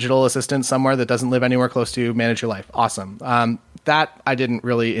this digital assistant somewhere that doesn't live anywhere close to you manage your life. Awesome. That I didn't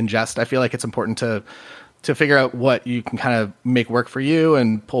really ingest. I feel like it's important to figure out what you can kind of make work for you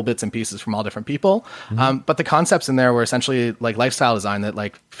and pull bits and pieces from all different people. But the concepts in there were essentially like lifestyle design, that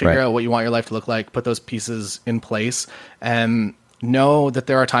like figure out what you want your life to look like, put those pieces in place, and know that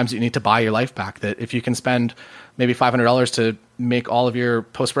there are times that you need to buy your life back. That if you can spend maybe $500 to make all of your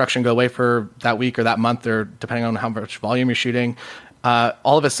post-production go away for that week or that month, or depending on how much volume you're shooting,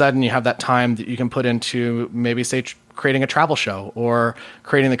 all of a sudden you have that time that you can put into maybe, say, creating a travel show or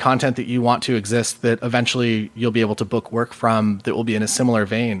creating the content that you want to exist, that eventually you'll be able to book work from, that will be in a similar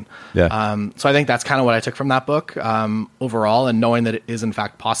vein. So I think that's kind of what I took from that book overall, and knowing that it is in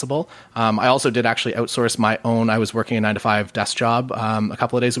fact possible. I also did actually outsource my own. I was working a 9-to-5 desk job a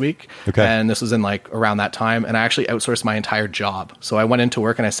couple of days a week. And this was in like around that time. And I actually outsourced my entire job. So I went into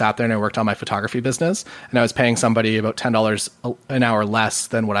work and I sat there and I worked on my photography business, and I was paying somebody about $10 an hour less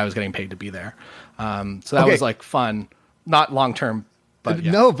than what I was getting paid to be there. So that was like fun, not long-term, but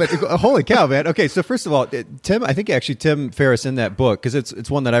yeah. No, but holy cow, man. Okay. So first of all, I think actually Tim Ferriss in that book, cause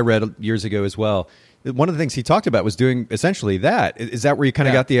it's one that I read years ago as well. One of the things he talked about was doing essentially that. Is that where you kind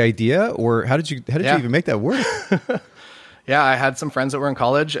of got the idea, or how did you even make that work? Yeah. I had some friends that were in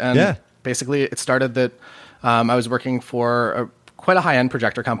college, and basically it started that, I was working for quite a high-end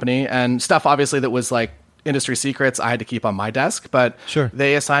projector company, and stuff obviously that was like industry secrets I had to keep on my desk, but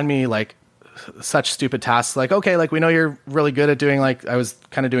they assigned me like such stupid tasks. Like, okay, like we know you're really good at doing, like, I was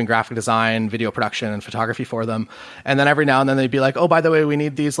kind of doing graphic design, video production, and photography for them. And then every now and then they'd be like, oh, by the way, we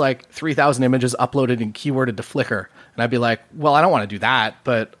need these like 3,000 images uploaded and keyworded to Flickr. And I'd be like, well, I don't want to do that,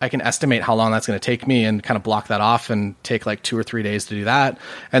 but I can estimate how long that's going to take me and kind of block that off and take like 2 or 3 days to do that.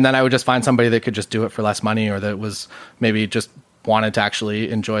 And then I would just find somebody that could just do it for less money, or that was maybe just wanted to actually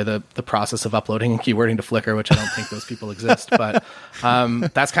enjoy the process of uploading and keywording to Flickr, which I don't think those people exist. But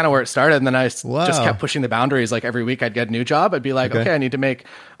that's kind of where it started. And then I just kept pushing the boundaries. Like every week I'd get a new job. I'd be like, okay, I need to make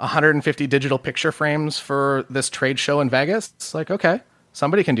 150 digital picture frames for this trade show in Vegas. It's like, okay,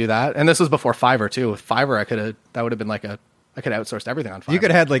 somebody can do that. And this was before Fiverr too. With Fiverr, that would have been like I could have outsourced everything on Fiverr. You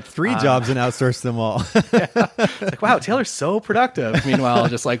could have had like 3 jobs and outsourced them all. Yeah. Like, wow, Taylor's so productive. Meanwhile,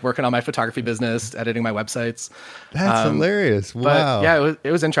 just like working on my photography business, editing my websites. That's hilarious. Wow. But yeah,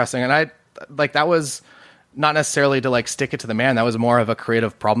 it was interesting. And that was not necessarily to like stick it to the man. That was more of a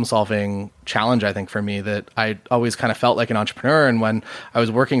creative problem solving challenge, I think, for me, that I always kind of felt like an entrepreneur. And when I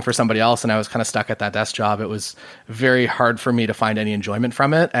was working for somebody else and I was kind of stuck at that desk job, it was very hard for me to find any enjoyment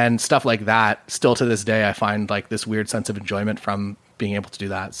from it. And stuff like that, still to this day, I find like this weird sense of enjoyment from being able to do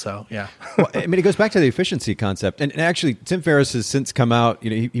that. So yeah. Well, I mean, it goes back to the efficiency concept. And actually, Tim Ferriss has since come out,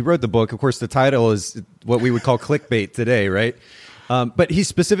 he wrote the book. Of course, the title is what we would call clickbait today, right? But he's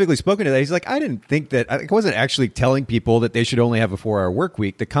specifically spoken to that. He's like, I didn't think that, I wasn't actually telling people that they should only have a 4-hour work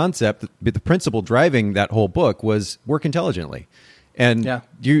week. The concept, the principle driving that whole book was work intelligently. And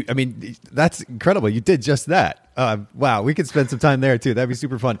that's incredible. You did just that. Wow. We could spend some time there too. That'd be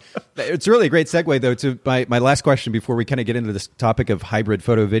super fun. It's really a great segue though to my last question before we kind of get into this topic of hybrid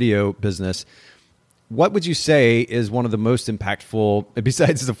photo video business. What would you say is one of the most impactful,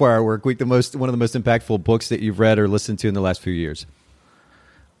 besides the 4-hour work week, one of the most impactful books that you've read or listened to in the last few years?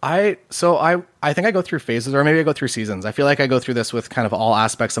 I think I go through phases, or maybe I go through seasons. I feel like I go through this with kind of all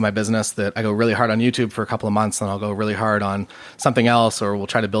aspects of my business, that I go really hard on YouTube for a couple of months, and I'll go really hard on something else, or we'll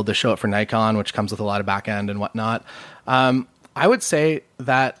try to build the show up for Nikon, which comes with a lot of back end and whatnot. I would say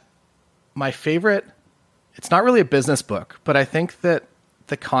that my favorite, it's not really a business book, but I think that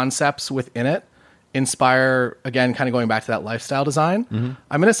the concepts within it inspire, again, kind of going back to that lifestyle design. Mm-hmm.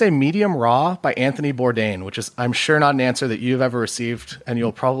 I'm going to say Medium Raw by Anthony Bourdain, which is, I'm sure, not an answer that you've ever received and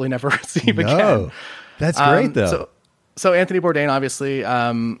you'll probably never receive again. That's great though. So Anthony Bourdain obviously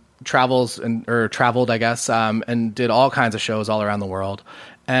traveled, I guess, and did all kinds of shows all around the world.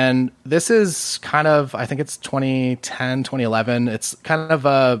 And this is kind of, I think it's 2010, 2011. It's kind of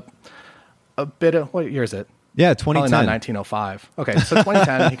a bit of, what year is it? Yeah, 2010. Probably not 1905. Okay, so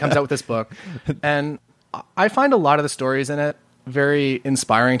 2010, he comes out with this book. And I find a lot of the stories in it very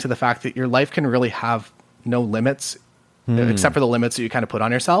inspiring, to the fact that your life can really have no limits, except for the limits that you kind of put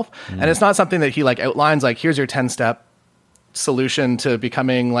on yourself. And it's not something that he like outlines, like, here's your 10-step solution to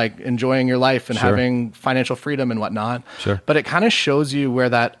becoming, like, enjoying your life and having financial freedom and whatnot. Sure. But it kind of shows you where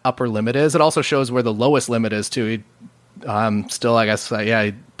that upper limit is. It also shows where the lowest limit is too. He, still, I guess,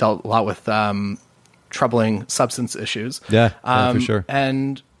 he dealt a lot with troubling substance issues. Yeah, for sure.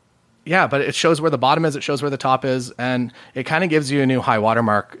 And yeah, but it shows where the bottom is, it shows where the top is, and it kind of gives you a new high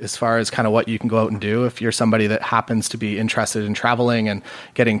watermark as far as kind of what you can go out and do if you're somebody that happens to be interested in traveling and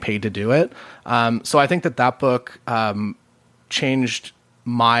getting paid to do it. So I think that book changed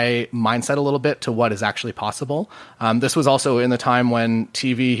my mindset a little bit to what is actually possible. This was also in the time when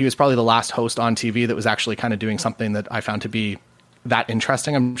TV, he was probably the last host on TV that was actually kind of doing something that I found to be that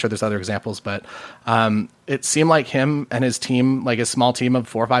interesting. I'm sure there's other examples, but it seemed like him and his team, like a small team of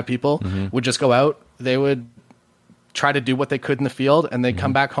 4 or 5 people, would just go out. They would try to do what they could in the field, and they'd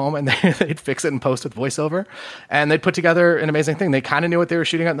come back home and they'd fix it and post with voiceover, and they'd put together an amazing thing. They kind of knew what they were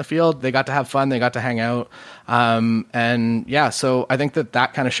shooting at in the field. They got to have fun. They got to hang out. And yeah, so I think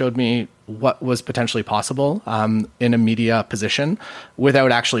that kind of showed me what was potentially possible in a media position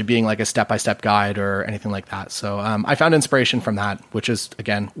without actually being like a step-by-step guide or anything like that. So I found inspiration from that, which is,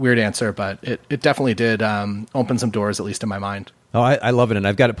 again, weird answer, but it definitely did open some doors, at least in my mind. Oh, I love it. And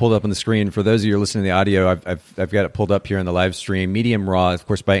I've got it pulled up on the screen. For those of you who are listening to the audio, I've got it pulled up here in the live stream. Medium Raw, of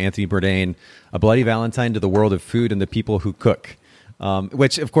course, by Anthony Bourdain, A Bloody Valentine to the World of Food and the People Who Cook.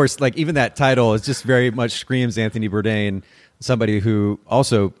 Which, of course, like, even that title is just very much screams Anthony Bourdain, somebody who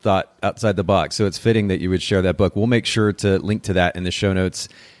also thought outside the box. So it's fitting that you would share that book. We'll make sure to link to that in the show notes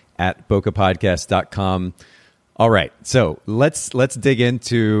at bokehpodcast.com. All right, so let's dig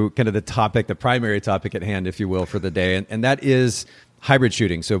into kind of the primary topic at hand, if you will, for the day, and that is hybrid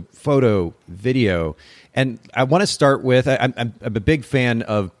shooting. So photo, video, and I want to start with I'm a big fan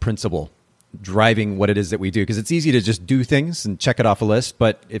of principle driving what it is that we do, because it's easy to just do things and check it off a list,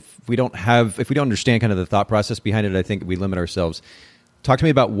 but if we don't understand kind of the thought process behind it, I think we limit ourselves. Talk to me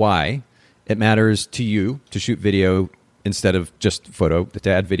about why, it matters to you to shoot video instead of just photo, to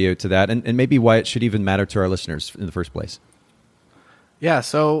add video to that, and maybe why it should even matter to our listeners in the first place. Yeah.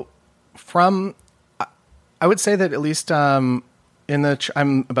 So I would say that at least I'm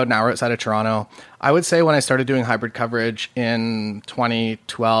about an hour outside of Toronto. I would say when I started doing hybrid coverage in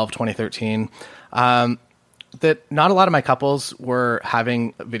 2012, 2013, that not a lot of my couples were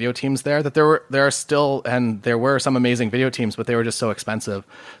having video teams there, that there were some amazing video teams, but they were just so expensive.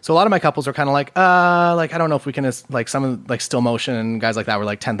 So a lot of my couples were kind of like, I don't know if we can, like some of like Still Motion and guys like that were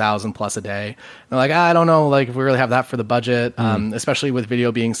like 10,000 plus a day. And they're like, I don't know, like if we really have that for the budget, especially with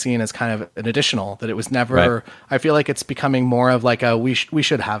video being seen as kind of an additional, that it was never, right. I feel like it's becoming more of like we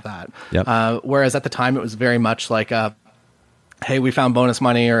should have that. Yep. Whereas at the time it was very much like hey, we found bonus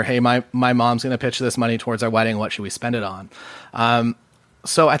money, or hey, my mom's going to pitch this money towards our wedding. What should we spend it on?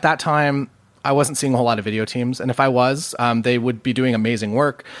 So at that time, I wasn't seeing a whole lot of video teams. And if I was, they would be doing amazing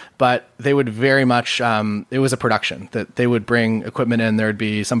work, but they would very much, it was a production that they would bring equipment in. There'd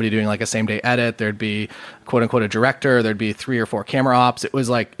be somebody doing like a same day edit. There'd be quote unquote a director. There'd be 3 or 4 camera ops. It was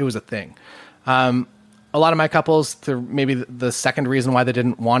a thing. A lot of my couples, maybe the second reason why they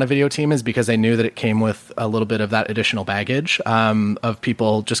didn't want a video team is because they knew that it came with a little bit of that additional baggage of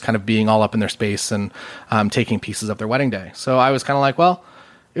people just kind of being all up in their space and taking pieces of their wedding day. So I was kind of like, well,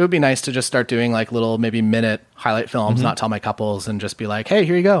 it would be nice to just start doing like little maybe minute highlight films, not tell my couples, and just be like, hey,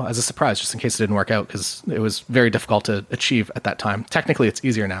 here you go, as a surprise, just in case it didn't work out, because it was very difficult to achieve at that time. Technically, it's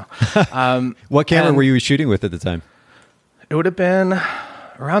easier now. What camera were you shooting with at the time? It would have been...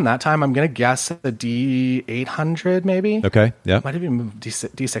 around that time, I'm going to guess the D800 maybe. Okay, yeah. Might have even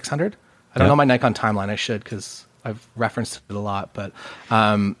D600. I don't know my Nikon timeline. I should, because I've referenced it a lot. But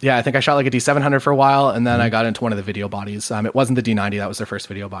I think I shot like a D700 for a while, and then I got into one of the video bodies. It wasn't the D90. That was their first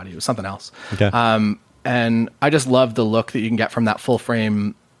video body. It was something else. Okay. And I just loved the look that you can get from that full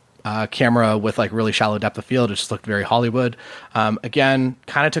frame camera with like really shallow depth of field. It just looked very Hollywood. Again,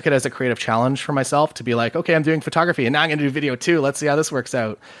 kind of took it as a creative challenge for myself to be like, okay, I'm doing photography and now I'm going to do video too. Let's see how this works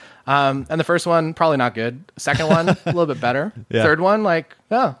out. And the first one, probably not good. Second one, a little bit better. Yeah. Third one, like,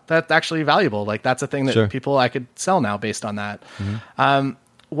 oh, that's actually valuable. Like that's a thing that Sure. people I could sell now based on that.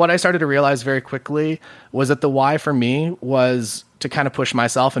 What I started to realize very quickly was that the why for me was to kind of push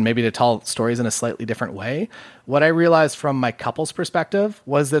myself and maybe to tell stories in a slightly different way. What I realized from my couple's perspective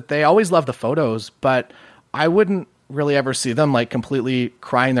was that they always loved the photos, but I wouldn't really ever see them like completely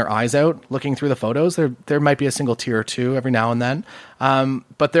crying their eyes out looking through the photos. There might be a single tear or two every now and then.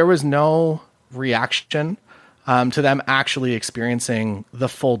 But there was no reaction to them actually experiencing the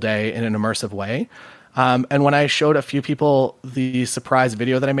full day in an immersive way. And when I showed a few people the surprise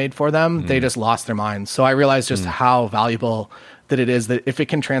video that I made for them, they just lost their minds. So I realized just how valuable that it is, that if it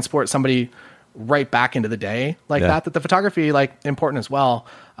can transport somebody right back into the day like that the photography, like, important as well.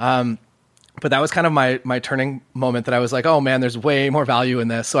 But that was kind of my turning moment, that I was like, oh man, there's way more value in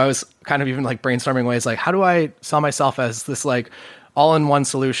this. So I was kind of even like brainstorming ways, like, how do I sell myself as this like all-in-one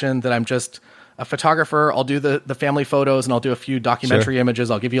solution, that I'm just a photographer. I'll do the family photos and I'll do a few documentary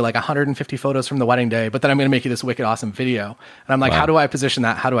images. I'll give you like 150 photos from the wedding day, but then I'm going to make you this wicked awesome video. And I'm like, how do I position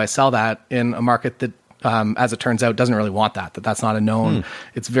that? How do I sell that in a market that, as it turns out, doesn't really want that's not a known,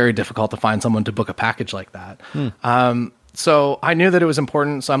 it's very difficult to find someone to book a package like that. So I knew that it was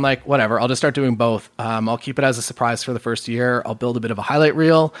important. So I'm like, whatever, I'll just start doing both. I'll keep it as a surprise for the first year. I'll build a bit of a highlight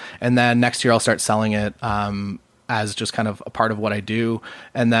reel, and then next year I'll start selling it, as just kind of a part of what I do.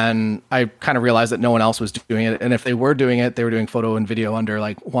 And then I kind of realized that no one else was doing it. And if they were doing it, they were doing photo and video under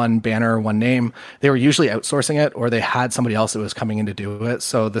like one banner, one name. They were usually outsourcing it, or they had somebody else that was coming in to do it.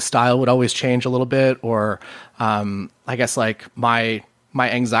 So the style would always change a little bit, or I guess like my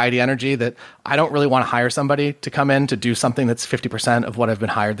anxiety energy, that I don't really want to hire somebody to come in to do something that's 50% of what I've been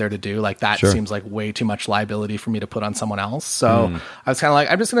hired there to do. Like that seems like way too much liability for me to put on someone else. So I was kind of like,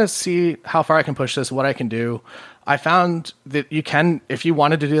 I'm just going to see how far I can push this, what I can do. I found that you can, if you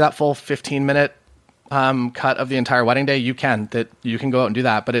wanted to do that full 15-minute cut of the entire wedding day, you can go out and do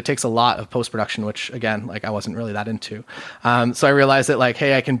that, but it takes a lot of post-production, which again, like I wasn't really that into. So I realized that like,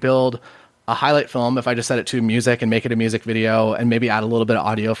 hey, I can build a highlight film if I just set it to music and make it a music video, and maybe add a little bit of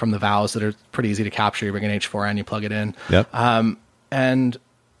audio from the vows that are pretty easy to capture. You bring an H4 and you plug it in. And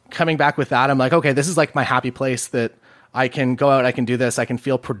coming back with that, I'm like, okay, this is like my happy place, that I can go out, I can do this, I can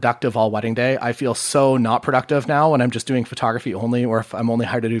feel productive all wedding day. I feel so not productive now when I'm just doing photography only, or if I'm only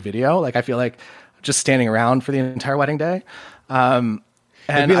hired to do video. Like I feel like just standing around for the entire wedding day. And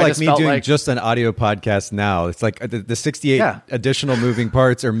it'd be like me doing just an audio podcast now. It's like the 68 additional moving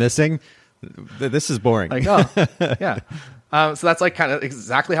parts are missing. This is boring. Like, oh, yeah. So that's like kind of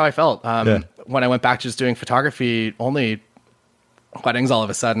exactly how I felt when I went back to just doing photography only weddings all of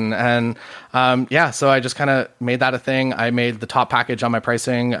a sudden. And so I just kind of made that a thing. I made the top package on my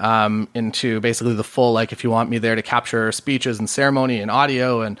pricing into basically the full, like if you want me there to capture speeches and ceremony and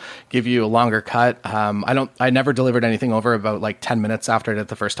audio and give you a longer cut. I never delivered anything over about like 10 minutes after I did it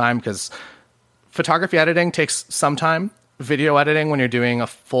the first time, because photography editing takes some time. Video editing, when you're doing a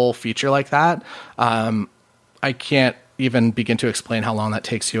full feature like that, I can't even begin to explain how long that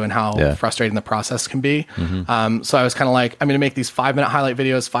takes you and how frustrating the process can be. So I was kind of like, I'm going to make these 5-minute highlight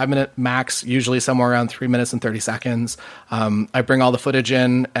videos, 5-minute max, usually somewhere around 3 minutes and 30 seconds. I bring all the footage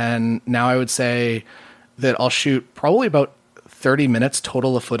in, and now I would say that I'll shoot probably about 30 minutes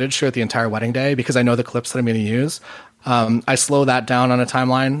total of footage throughout the entire wedding day, because I know the clips that I'm going to use. I slow that down on a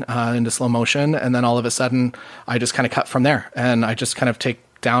timeline into slow motion, and then all of a sudden I just kind of cut from there, and I just kind of take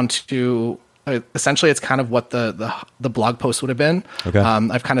down to essentially it's kind of what the blog post would have been. Okay.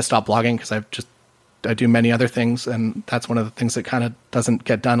 I've kind of stopped blogging because I do many other things, and that's one of the things that kind of doesn't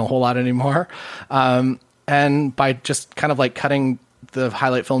get done a whole lot anymore. And by just kind of like cutting the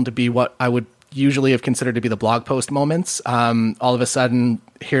highlight film to be what I would usually have considered to be the blog post moments, all of a sudden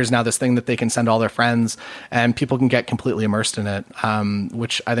here's now this thing that they can send all their friends, and people can get completely immersed in it,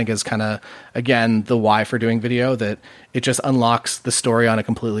 which I think is kind of, again, the why for doing video, that it just unlocks the story on a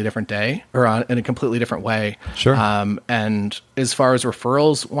completely different day, or in a completely different way. Sure. And as far as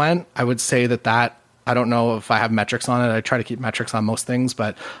referrals went, I would say that I don't know if I have metrics on it. I try to keep metrics on most things,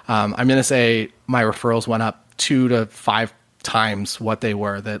 but I'm going to say my referrals went up 2 to 5 times what they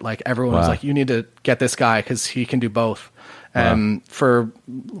were. That like everyone was like, you need to get this guy because he can do both. And for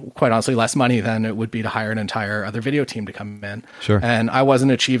quite honestly less money than it would be to hire an entire other video team to come in. Sure. And I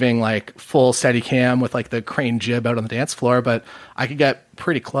wasn't achieving like full steady cam with like the crane jib out on the dance floor, but I could get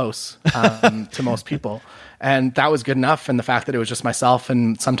pretty close to most people. And that was good enough. And the fact that it was just myself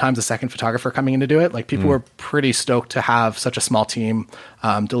and sometimes a second photographer coming in to do it, like people were pretty stoked to have such a small team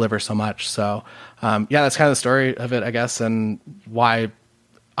deliver so much. So that's kind of the story of it, I guess, and why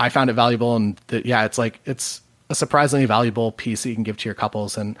I found it valuable. And it's a surprisingly valuable piece that you can give to your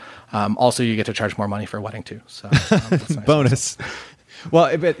couples. And also you get to charge more money for a wedding too. So that's nice. Bonus.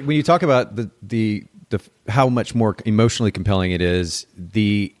 Well, but when you talk about the how much more emotionally compelling it is,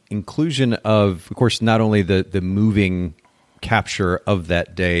 the inclusion of course, not only the moving capture of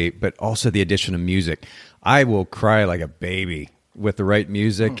that day, but also the addition of music. I will cry like a baby with the right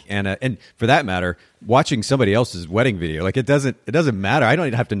music, and for that matter, watching somebody else's wedding video. Like it doesn't matter. I don't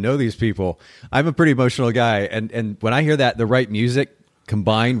even have to know these people. I'm a pretty emotional guy, and when I hear that the right music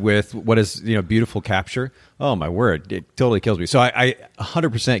combined with what is beautiful capture, oh my word, it totally kills me. So I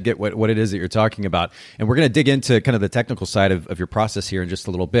 100% get what it is that you're talking about, and we're going to dig into kind of the technical side of your process here in just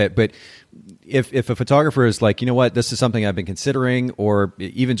a little bit. But if a photographer is like, you know what, this is something I've been considering, or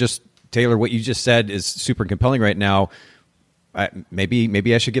even just Taylor, what you just said is super compelling right now,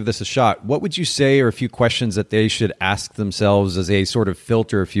 maybe I should give this a shot. What would you say are a few questions that they should ask themselves as a sort of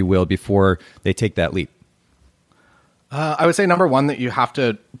filter, if you will, before they take that leap? I would say number one, that you have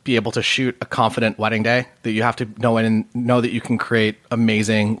to be able to shoot a confident wedding day, that you have to know that you can create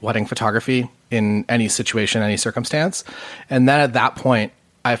amazing wedding photography in any situation, any circumstance. And then at that point,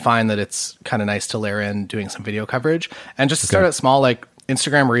 I find that it's kind of nice to layer in doing some video coverage, and just to start out small, like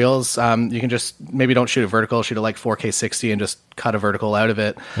Instagram Reels. You can just maybe don't shoot it vertical, shoot it like 4K 60 and just cut a vertical out of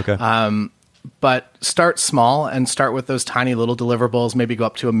it. Okay. But start small and start with those tiny little deliverables, maybe go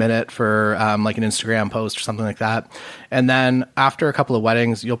up to a minute for like an Instagram post or something like that. And then after a couple of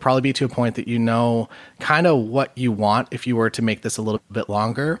weddings, you'll probably be to a point that you know kind of what you want if you were to make this a little bit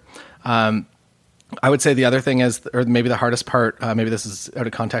longer. I would say the other thing is, or maybe the hardest part, maybe this is out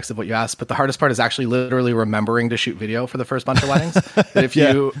of context of what you asked, but the hardest part is actually literally remembering to shoot video for the first bunch of weddings.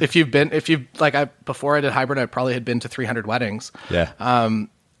 That before I did hybrid, I probably had been to 300 weddings. Yeah.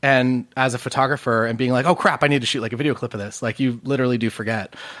 And as a photographer and being like, oh crap, I need to shoot like a video clip of this. Like you literally do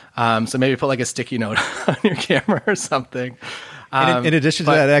forget. So maybe put like a sticky note on your camera or something. In addition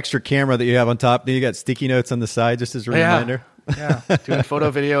to that extra camera that you have on top, then you got sticky notes on the side just as a reminder. Yeah. Doing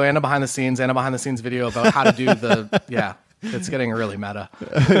photo video and a behind the scenes video about how to do it's getting really meta.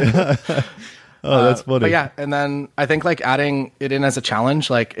 Oh, that's funny. But yeah, and then I think like adding it in as a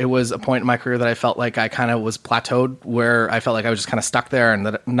challenge, like it was a point in my career that I felt like I kind of was plateaued, where I felt like I was just kind of stuck there, and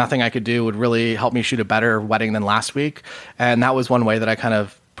that nothing I could do would really help me shoot a better wedding than last week. And that was one way that I kind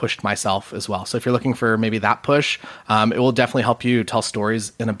of pushed myself as well. So if you're looking for maybe that push, it will definitely help you tell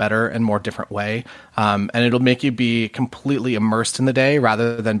stories in a better and more different way. And it'll make you be completely immersed in the day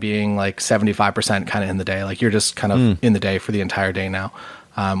rather than being like 75% kind of in the day. Like you're just kind of in the day for the entire day now.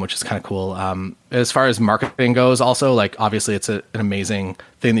 which is kind of cool. As far as marketing goes, also, like, obviously it's an amazing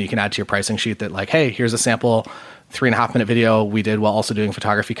thing that you can add to your pricing sheet that, like, hey, here's a sample 3.5-minute video we did while also doing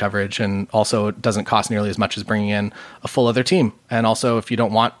photography coverage. And also it doesn't cost nearly as much as bringing in a full other team. And also, if you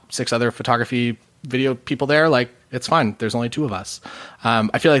don't want 6 other photography video people there, like, it's fine. There's only 2 of us.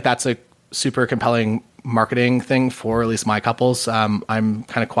 I feel like that's a super compelling marketing thing for at least my couples. I'm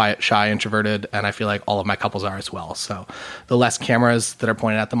kind of quiet, shy, introverted, and I feel like all of my couples are as well. So the less cameras that are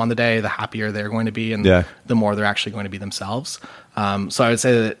pointed at them on the day, the happier they're going to be, and the more they're actually going to be themselves. So I would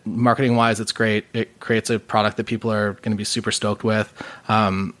say that marketing wise, it's great. It creates a product that people are going to be super stoked with.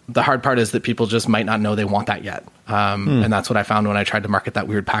 The hard part is that people just might not know they want that yet. And that's what I found when I tried to market that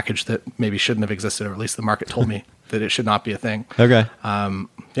weird package that maybe shouldn't have existed, or at least the market told me that it should not be a thing. Okay.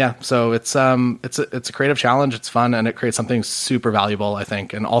 Yeah. So it's a creative challenge. It's fun, and it creates something super valuable, I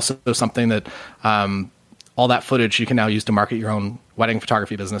think. And also something that, all that footage you can now use to market your own wedding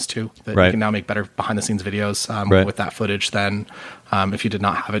photography business too, that you can now make better behind the scenes videos with that footage than if you did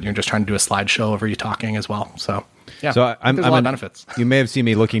not have it and you're just trying to do a slideshow over you talking as well. So yeah, so there's a lot of benefits. You may have seen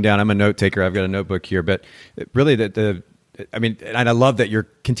me looking down. I'm a note taker. I've got a notebook here, but really I mean, and I love that you're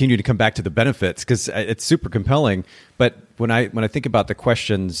continuing to come back to the benefits because it's super compelling. But when I think about the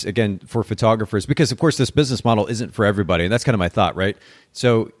questions, again, for photographers, because of course this business model isn't for everybody. And that's kind of my thought, right?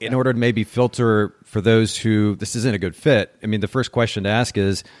 So in order to maybe filter for those who this isn't a good fit, I mean, the first question to ask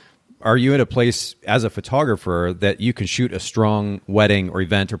is, are you in a place as a photographer that you can shoot a strong wedding or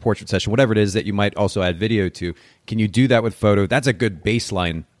event or portrait session, whatever it is that you might also add video to? Can you do that with photo? That's a good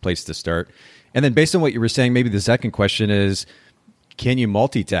baseline place to start. And then based on what you were saying, maybe the second question is, can you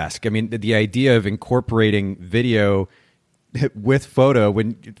multitask? I mean, the idea of incorporating video with photo,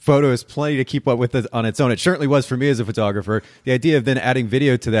 when photo is plenty to keep up with it on its own. It certainly was for me as a photographer. The idea of then adding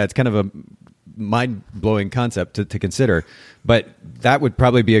video to that, it's kind of a mind-blowing concept to consider. But that would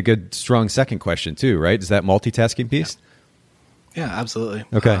probably be a good, strong second question too, right? Is that multitasking piece? Yeah, absolutely.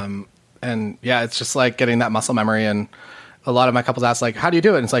 Okay. And yeah, it's just like getting that muscle memory. And a lot of my couples ask, like, how do you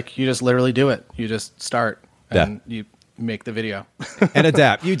do it? And it's like, you just literally do it. You just start and you make the video. And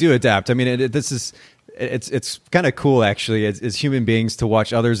adapt. You do adapt. I mean, it's kind of cool, actually, as human beings to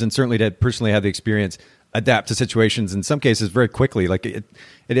watch others, and certainly to personally have the experience, adapt to situations in some cases very quickly. Like it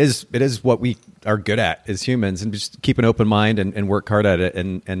is what we are good at as humans, and just keep an open mind and work hard at it.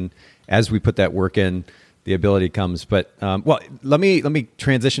 And as we put that work in, the ability comes. But well, let me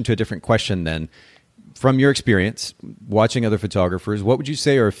transition to a different question then. From your experience watching other photographers, what would you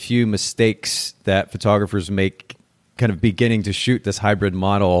say are a few mistakes that photographers make kind of beginning to shoot this hybrid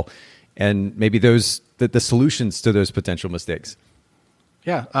model, and maybe the solutions to those potential mistakes?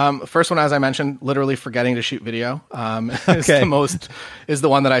 Yeah. First one, as I mentioned, literally forgetting to shoot video is the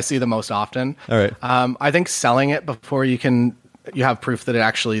one that I see the most often. All right. I think selling it before you have proof that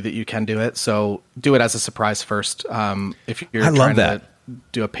that you can do it. So do it as a surprise first. If you're trying to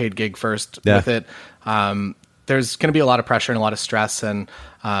do a paid gig first with it, there's going to be a lot of pressure and a lot of stress, and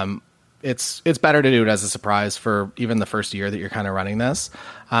it's better to do it as a surprise for even the first year that you're kind of running this.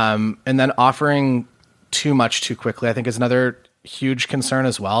 And then offering too much too quickly, I think, is another huge concern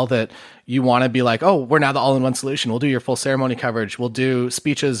as well, that you want to be like, oh, we're now the all-in-one solution. We'll do your full ceremony coverage. We'll do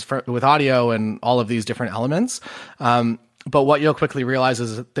speeches with audio and all of these different elements. But what you'll quickly realize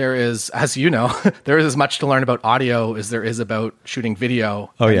is that there is, as you know, there is as much to learn about audio as there is about shooting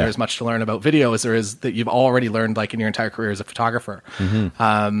video. Oh, yeah. There's much to learn about video as there is that you've already learned, like, in your entire career as a photographer.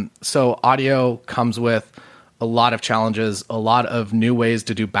 Mm-hmm. So audio comes with a lot of challenges, a lot of new ways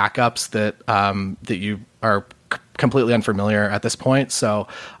to do backups that you are completely unfamiliar at this point. So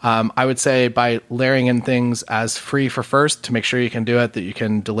I would say by layering in things as free for first to make sure you can do it, that you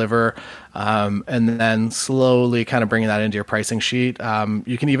can deliver, and then slowly kind of bringing that into your pricing sheet.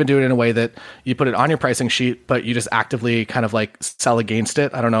 You can even do it in a way that you put it on your pricing sheet, but you just actively kind of like sell against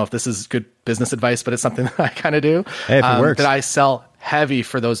it. I don't know if this is good business advice, but it's something that I kind of do. Hey, if it works. That I sell heavy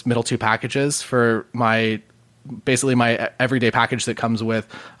for those middle two packages for basically my everyday package that comes with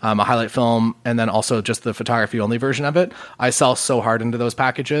a highlight film and then also just the photography only version of it. I sell so hard into those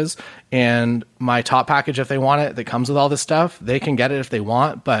packages, and my top package, if they want it, that comes with all this stuff, they can get it if they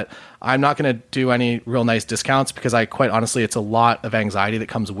want, but I'm not going to do any real nice discounts because quite honestly, it's a lot of anxiety that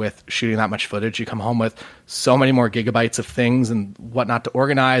comes with shooting that much footage. You come home with so many more gigabytes of things and whatnot to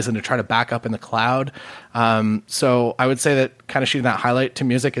organize and to try to back up in the cloud. So I would say that kind of shooting that highlight to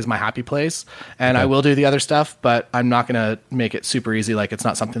music is my happy place. And I will do the other stuff, but I'm not going to make it super easy. Like, it's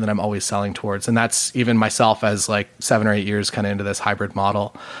not something that I'm always selling towards. And that's even myself as like 7 or 8 years kind of into this hybrid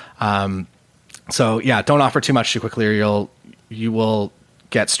model. So yeah, don't offer too much too quickly, or you will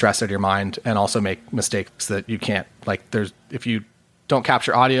get stressed out of your mind and also make mistakes that you can't, like, if you don't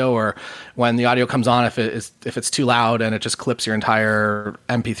capture audio, or when the audio comes on, if it's too loud and it just clips your entire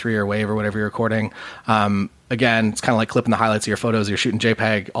MP3 or WAV or whatever you're recording. Again, it's kind of like clipping the highlights of your photos. You're shooting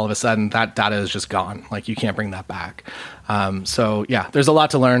JPEG. All of a sudden, that data is just gone. Like, you can't bring that back. So yeah, there's a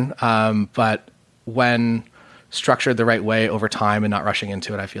lot to learn. But when structured the right way over time and not rushing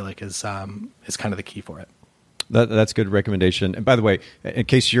into it, I feel like is kind of the key for it. That's a good recommendation. And by the way, in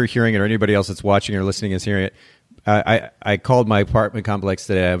case you're hearing it or anybody else that's watching or listening is hearing it, I called my apartment complex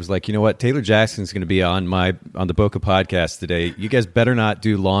today. I was like, you know what? Taylor Jackson's going to be on the Bokeh podcast today. You guys better not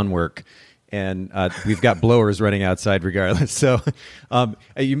do lawn work. And we've got blowers running outside regardless. So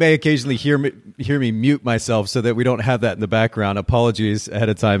you may occasionally hear me mute myself so that we don't have that in the background. Apologies ahead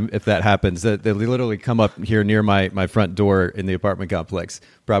of time if that happens. They literally come up here near my front door in the apartment complex,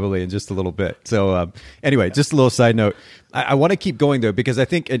 probably in just a little bit. So anyway, just a little side note. I want to keep going, though, because I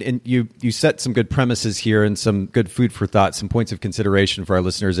think and you set some good premises here and some good food for thought, some points of consideration for our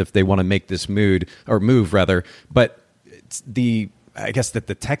listeners if they want to make this move. But I guess that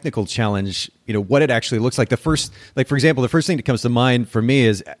the technical challenge, what it actually looks like. For example, the first thing that comes to mind for me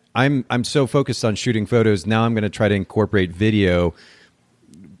is I'm so focused on shooting photos. Now I'm going to try to incorporate video.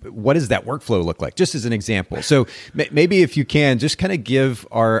 What does that workflow look like? Just as an example. So maybe if you can just kind of give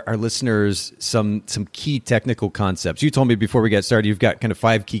our listeners some key technical concepts. You told me before we get started, you've got kind of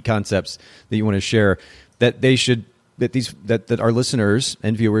 5 key concepts that you want to share that they should that our listeners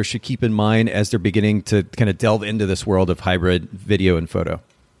and viewers should keep in mind as they're beginning to kind of delve into this world of hybrid video and photo.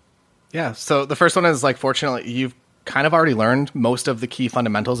 Yeah. So the first one is, like, fortunately, you've kind of already learned most of the key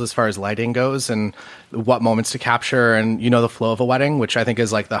fundamentals as far as lighting goes and what moments to capture, and the flow of a wedding, which I think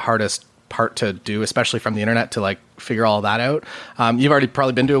is like the hardest part to do, especially from the internet, to like figure all that out. You've already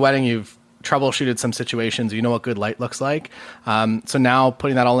probably been to a wedding. You've troubleshooted some situations. You know what good light looks like. So now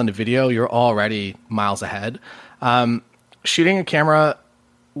putting that all into video, you're already miles ahead. Shooting a camera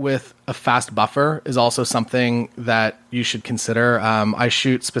with a fast buffer is also something that you should consider. I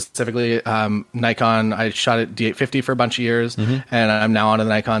shoot specifically Nikon. I shot at D850 for a bunch of years, and I'm now on the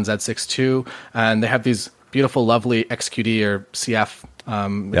Nikon Z6 II. And they have these beautiful, lovely XQD or CF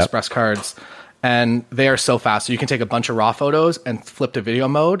express cards. And they are so fast. So you can take a bunch of raw photos and flip to video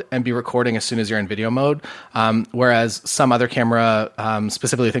mode and be recording as soon as you're in video mode. Whereas some other camera,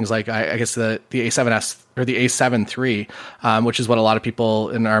 specifically things like, I guess the A7S or the A7 III, which is what a lot of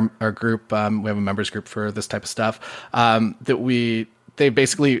people in our group, we have a members group for this type of stuff, they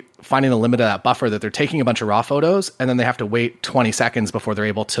basically finding the limit of that buffer, that they're taking a bunch of raw photos and then they have to wait 20 seconds before they're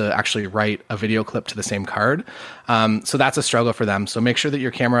able to actually write a video clip to the same card. So that's a struggle for them. So make sure that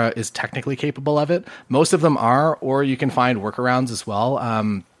your camera is technically capable of it. Most of them are, or you can find workarounds as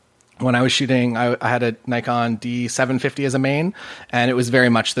well. When I was shooting, I had a Nikon D750 as a main, and it was very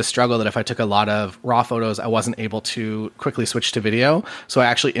much the struggle that if I took a lot of raw photos, I wasn't able to quickly switch to video. So I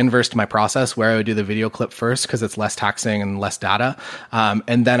actually inversed my process where I would do the video clip first because it's less taxing and less data.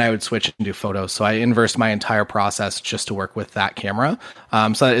 And then I would switch and do photos. So I inversed my entire process just to work with that camera.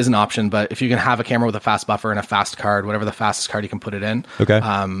 So that is an option, but if you can have a camera with a fast buffer and a fast card, whatever the fastest card you can put it in,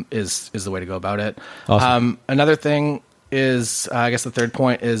 is the way to go about it. Awesome. Another thing is, I guess the third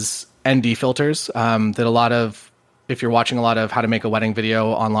point is ND filters, that a lot of, if you're watching a lot of how to make a wedding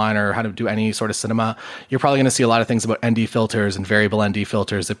video online or how to do any sort of cinema, you're probably going to see a lot of things about ND filters and variable ND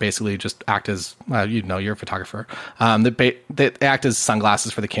filters that basically just act as, you're a photographer, that act as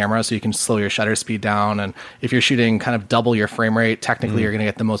sunglasses for the camera, so you can slow your shutter speed down. And if you're shooting kind of double your frame rate, technically you're going to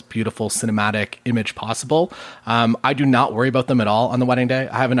get the most beautiful cinematic image possible. I do not worry about them at all on the wedding day.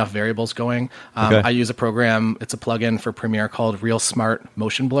 I have enough variables going. I use a program, it's a plugin for Premiere called Real Smart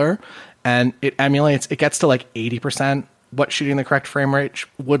Motion Blur. And it gets to like 80% what shooting the correct frame rate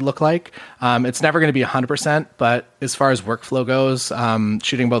would look like. It's never going to be 100%, but as far as workflow goes,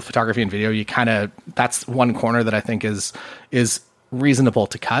 shooting both photography and video, that's one corner that I think is reasonable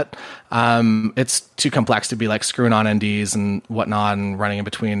to cut. It's too complex to be like screwing on NDs and whatnot and running in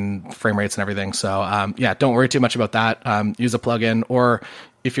between frame rates and everything. So don't worry too much about that. Use a plugin, or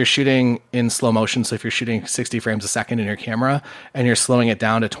if you're shooting in slow motion, so if you're shooting 60 frames a second in your camera and you're slowing it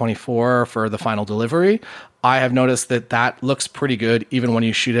down to 24 for the final delivery, I have noticed that looks pretty good even when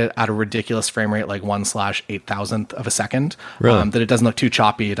you shoot it at a ridiculous frame rate like 1/8000th of a second. Really? That it doesn't look too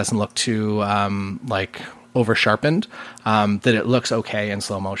choppy, it doesn't look too like over sharpened, that it looks okay in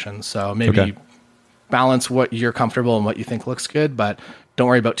slow motion. So maybe balance what you're comfortable and what you think looks good, but don't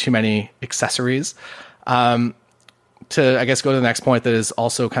worry about too many accessories. to, I guess, go to the next point that is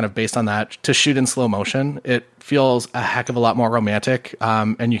also kind of based on that, to shoot in slow motion, it feels a heck of a lot more romantic.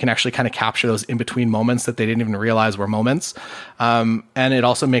 And you can actually kind of capture those in between moments that they didn't even realize were moments. And it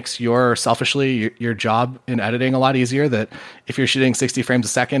also makes your job in editing a lot easier, that if you're shooting 60 frames a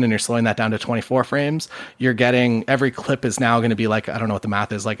second and you're slowing that down to 24 frames, you're getting, every clip is now going to be like, I don't know what the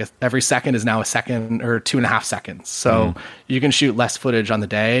math is, like every second is now a second or 2.5 seconds. So you can shoot less footage on the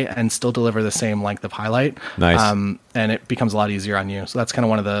day and still deliver the same length of highlight. Nice. And it becomes a lot easier on you. So that's kind of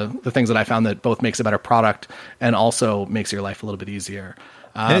one of the things that I found that both makes a better product and also makes your life a little bit easier.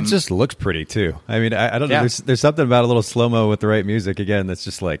 And it just looks pretty too. I mean, I don't know. There's something about a little slow-mo with the right music again that's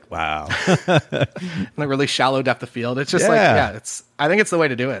just like, wow. Like really shallow depth of field. It's just I think it's the way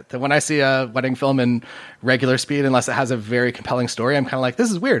to do it. That when I see a wedding film in regular speed, unless it has a very compelling story, I'm kind of like, this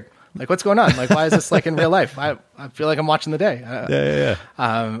is weird. Like, what's going on? Like, why is this like in real life? I feel like I'm watching the day.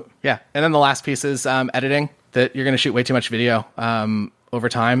 And then the last piece is editing, that you're going to shoot way too much video over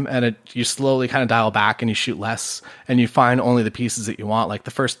time, and you slowly kind of dial back and you shoot less, and you find only the pieces that you want. Like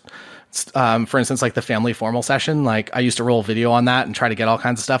the first, for instance, like the family formal session, like I used to roll video on that and try to get all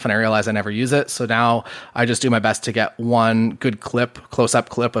kinds of stuff, and I realized I never use it. So now I just do my best to get one good close-up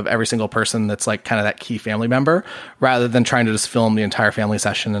clip of every single person that's like kind of that key family member, rather than trying to just film the entire family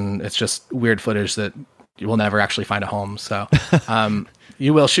session, and it's just weird footage that you will never actually find a home. So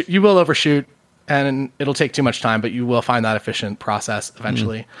you will overshoot, and it'll take too much time, but you will find that efficient process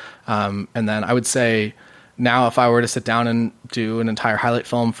eventually. And then I would say now, if I were to sit down and do an entire highlight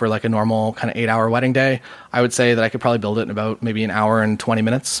film for like a normal kind of 8-hour wedding day, I would say that I could probably build it in about maybe an hour and 20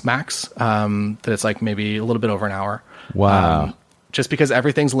 minutes max. That it's like maybe a little bit over an hour. Wow. Just because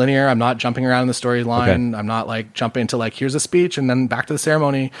everything's linear. I'm not jumping around in the storyline. Okay. I'm not like jumping to like, here's a speech and then back to the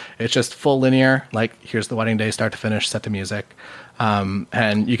ceremony. It's just full linear. Like, here's the wedding day, start to finish, set to music.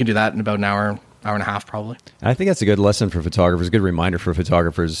 And you can do that in about an hour and a half, probably. I think that's a good lesson for photographers, a good reminder for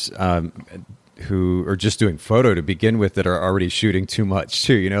photographers who are just doing photo to begin with, that are already shooting too much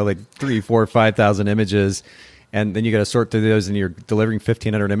too, like 3,000, 4,000, 5,000 images. And then you got to sort through those, and you're delivering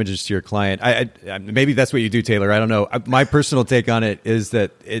 1,500 images to your client. I maybe that's what you do, Taylor. I don't know. My personal take on it is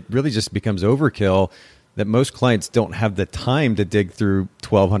that it really just becomes overkill, that most clients don't have the time to dig through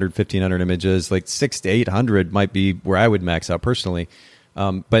 1,200, 1,500 images. Like 600 to 800 might be where I would max out personally.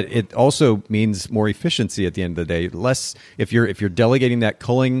 But it also means more efficiency at the end of the day. Less if you're delegating that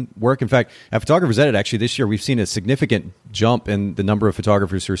culling work. In fact, at Photographers Edit, actually this year we've seen a significant jump in the number of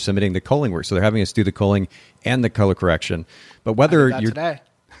photographers who are submitting the culling work. So they're having us do the culling and the color correction. But whether you're today,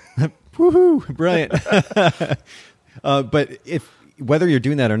 woohoo, brilliant. But whether you're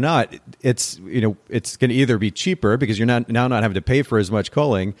doing that or not, it's going to either be cheaper because you're not having to pay for as much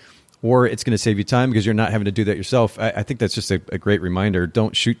culling, or it's going to save you time because you're not having to do that yourself. I think that's just a great reminder.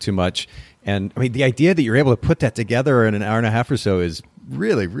 Don't shoot too much. And I mean, the idea that you're able to put that together in an hour and a half or so is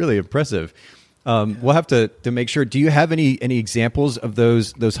really, really impressive. We'll have to make sure. Do you have any examples of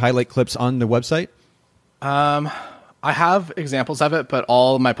those highlight clips on the website? I have examples of it, but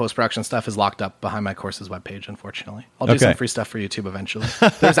all my post-production stuff is locked up behind my course's webpage, unfortunately. I'll do some free stuff for YouTube eventually.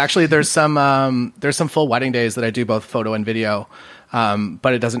 There's some full wedding days that I do both photo and video.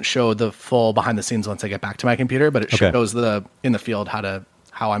 But it doesn't show the full behind the scenes once I get back to my computer, but it shows in the field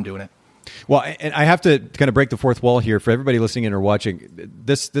how I'm doing it. Well, and I have to kind of break the fourth wall here for everybody listening in or watching.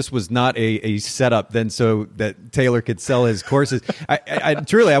 This was not a setup then so that Taylor could sell his courses. I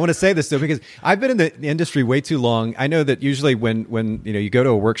truly, I want to say this though, because I've been in the industry way too long. I know that usually when you go to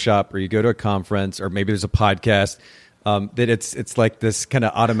a workshop or you go to a conference or maybe there's a podcast, that it's like this kind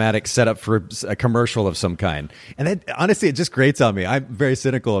of automatic setup for a commercial of some kind. And then, honestly, it just grates on me. I'm very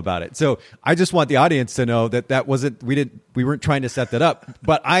cynical about it. So I just want the audience to know that wasn't, we weren't trying to set that up,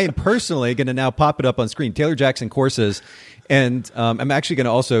 but I am personally going to now pop it up on screen, Taylor Jackson Courses. And I'm actually going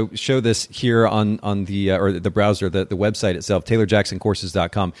to also show this here on the browser, the website itself,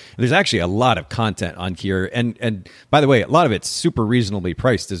 TaylorJacksonCourses.com. There's actually a lot of content on here. And by the way, a lot of it's super reasonably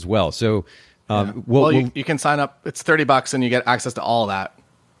priced as well. So, you can sign up. It's $30 and you get access to all of that.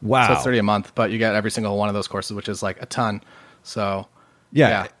 Wow. So it's $30 a month, but you get every single one of those courses, which is like a ton. So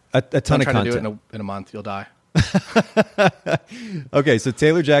a ton of content. Trying to do it in a month, you'll die. Okay, so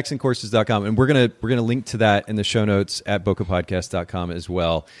TaylorJacksonCourses.com, and we're gonna link to that in the show notes at bokehpodcast.com as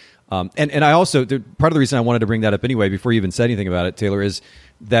well. And I also, part of the reason I wanted to bring that up anyway, before you even said anything about it, Taylor, is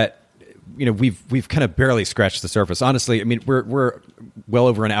that we've kind of barely scratched the surface. Honestly, I mean, we're well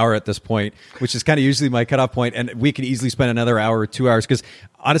over an hour at this point, which is kind of usually my cutoff point, and we can easily spend another hour or 2 hours because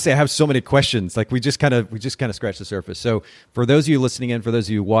honestly, I have so many questions. Like we just kind of scratched the surface. So for those of you listening in, for those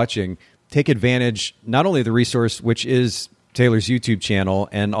of you watching, take advantage not only of the resource, which is Taylor's YouTube channel,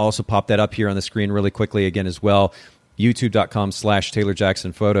 and also pop that up here on the screen really quickly again as well. youtube.com/Taylor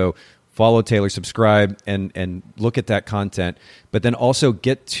Jackson Photo. Follow Taylor, subscribe, and look at that content. But then also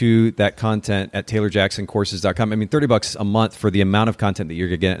get to that content at TaylorJacksonCourses.com. I mean, $30 a month for the amount of content that you're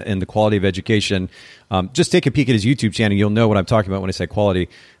going to get and the quality of education. Just take a peek at his YouTube channel. You'll know what I'm talking about when I say quality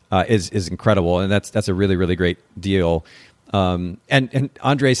is incredible. And that's a really, really great deal. And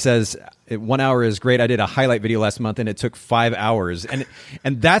Andre says 1 hour is great. I did a highlight video last month and it took 5 hours, and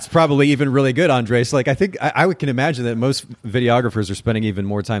that's probably even really good, Andre. So like, I think I can imagine that most videographers are spending even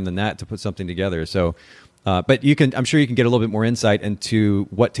more time than that to put something together. So, but I'm sure you can get a little bit more insight into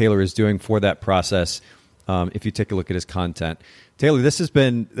what Taylor is doing for that process if you take a look at his content. Taylor, this has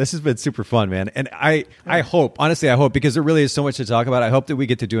been super fun, man. And I hope, honestly, because there really is so much to talk about. I hope that we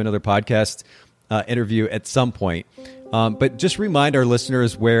get to do another podcast interview at some point. But just remind our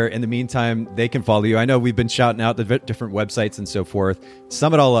listeners where, in the meantime, they can follow you. I know we've been shouting out the different websites and so forth.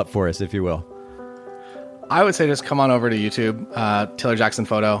 Sum it all up for us, if you will. I would say just come on over to YouTube, Taylor Jackson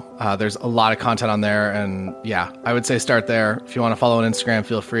Photo. There's a lot of content on there. And yeah, I would say start there. If you want to follow on Instagram,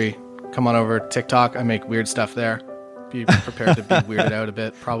 feel free. Come on over to TikTok. I make weird stuff there. Be prepared to be weirded out a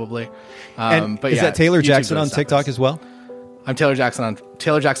bit, probably. But is that Taylor Jackson on TikTok as well? I'm Taylor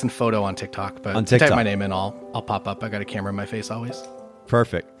Jackson Photo on TikTok, but type my name in, I'll pop up. I got a camera in my face always.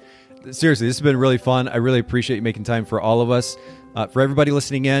 Perfect. Seriously, this has been really fun. I really appreciate you making time for all of us. For everybody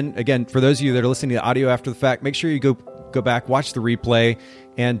listening in, again, for those of you that are listening to the audio after the fact, make sure you go back, watch the replay,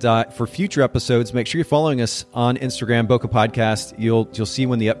 and for future episodes, make sure you're following us on Instagram, Bokeh Podcast. You'll see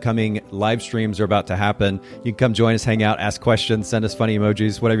when the upcoming live streams are about to happen. You can come join us, hang out, ask questions, send us funny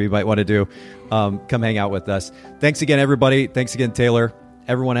emojis, whatever you might want to do. Come hang out with us. Thanks again, everybody. Thanks again, Taylor.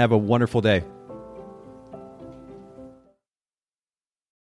 Everyone have a wonderful day.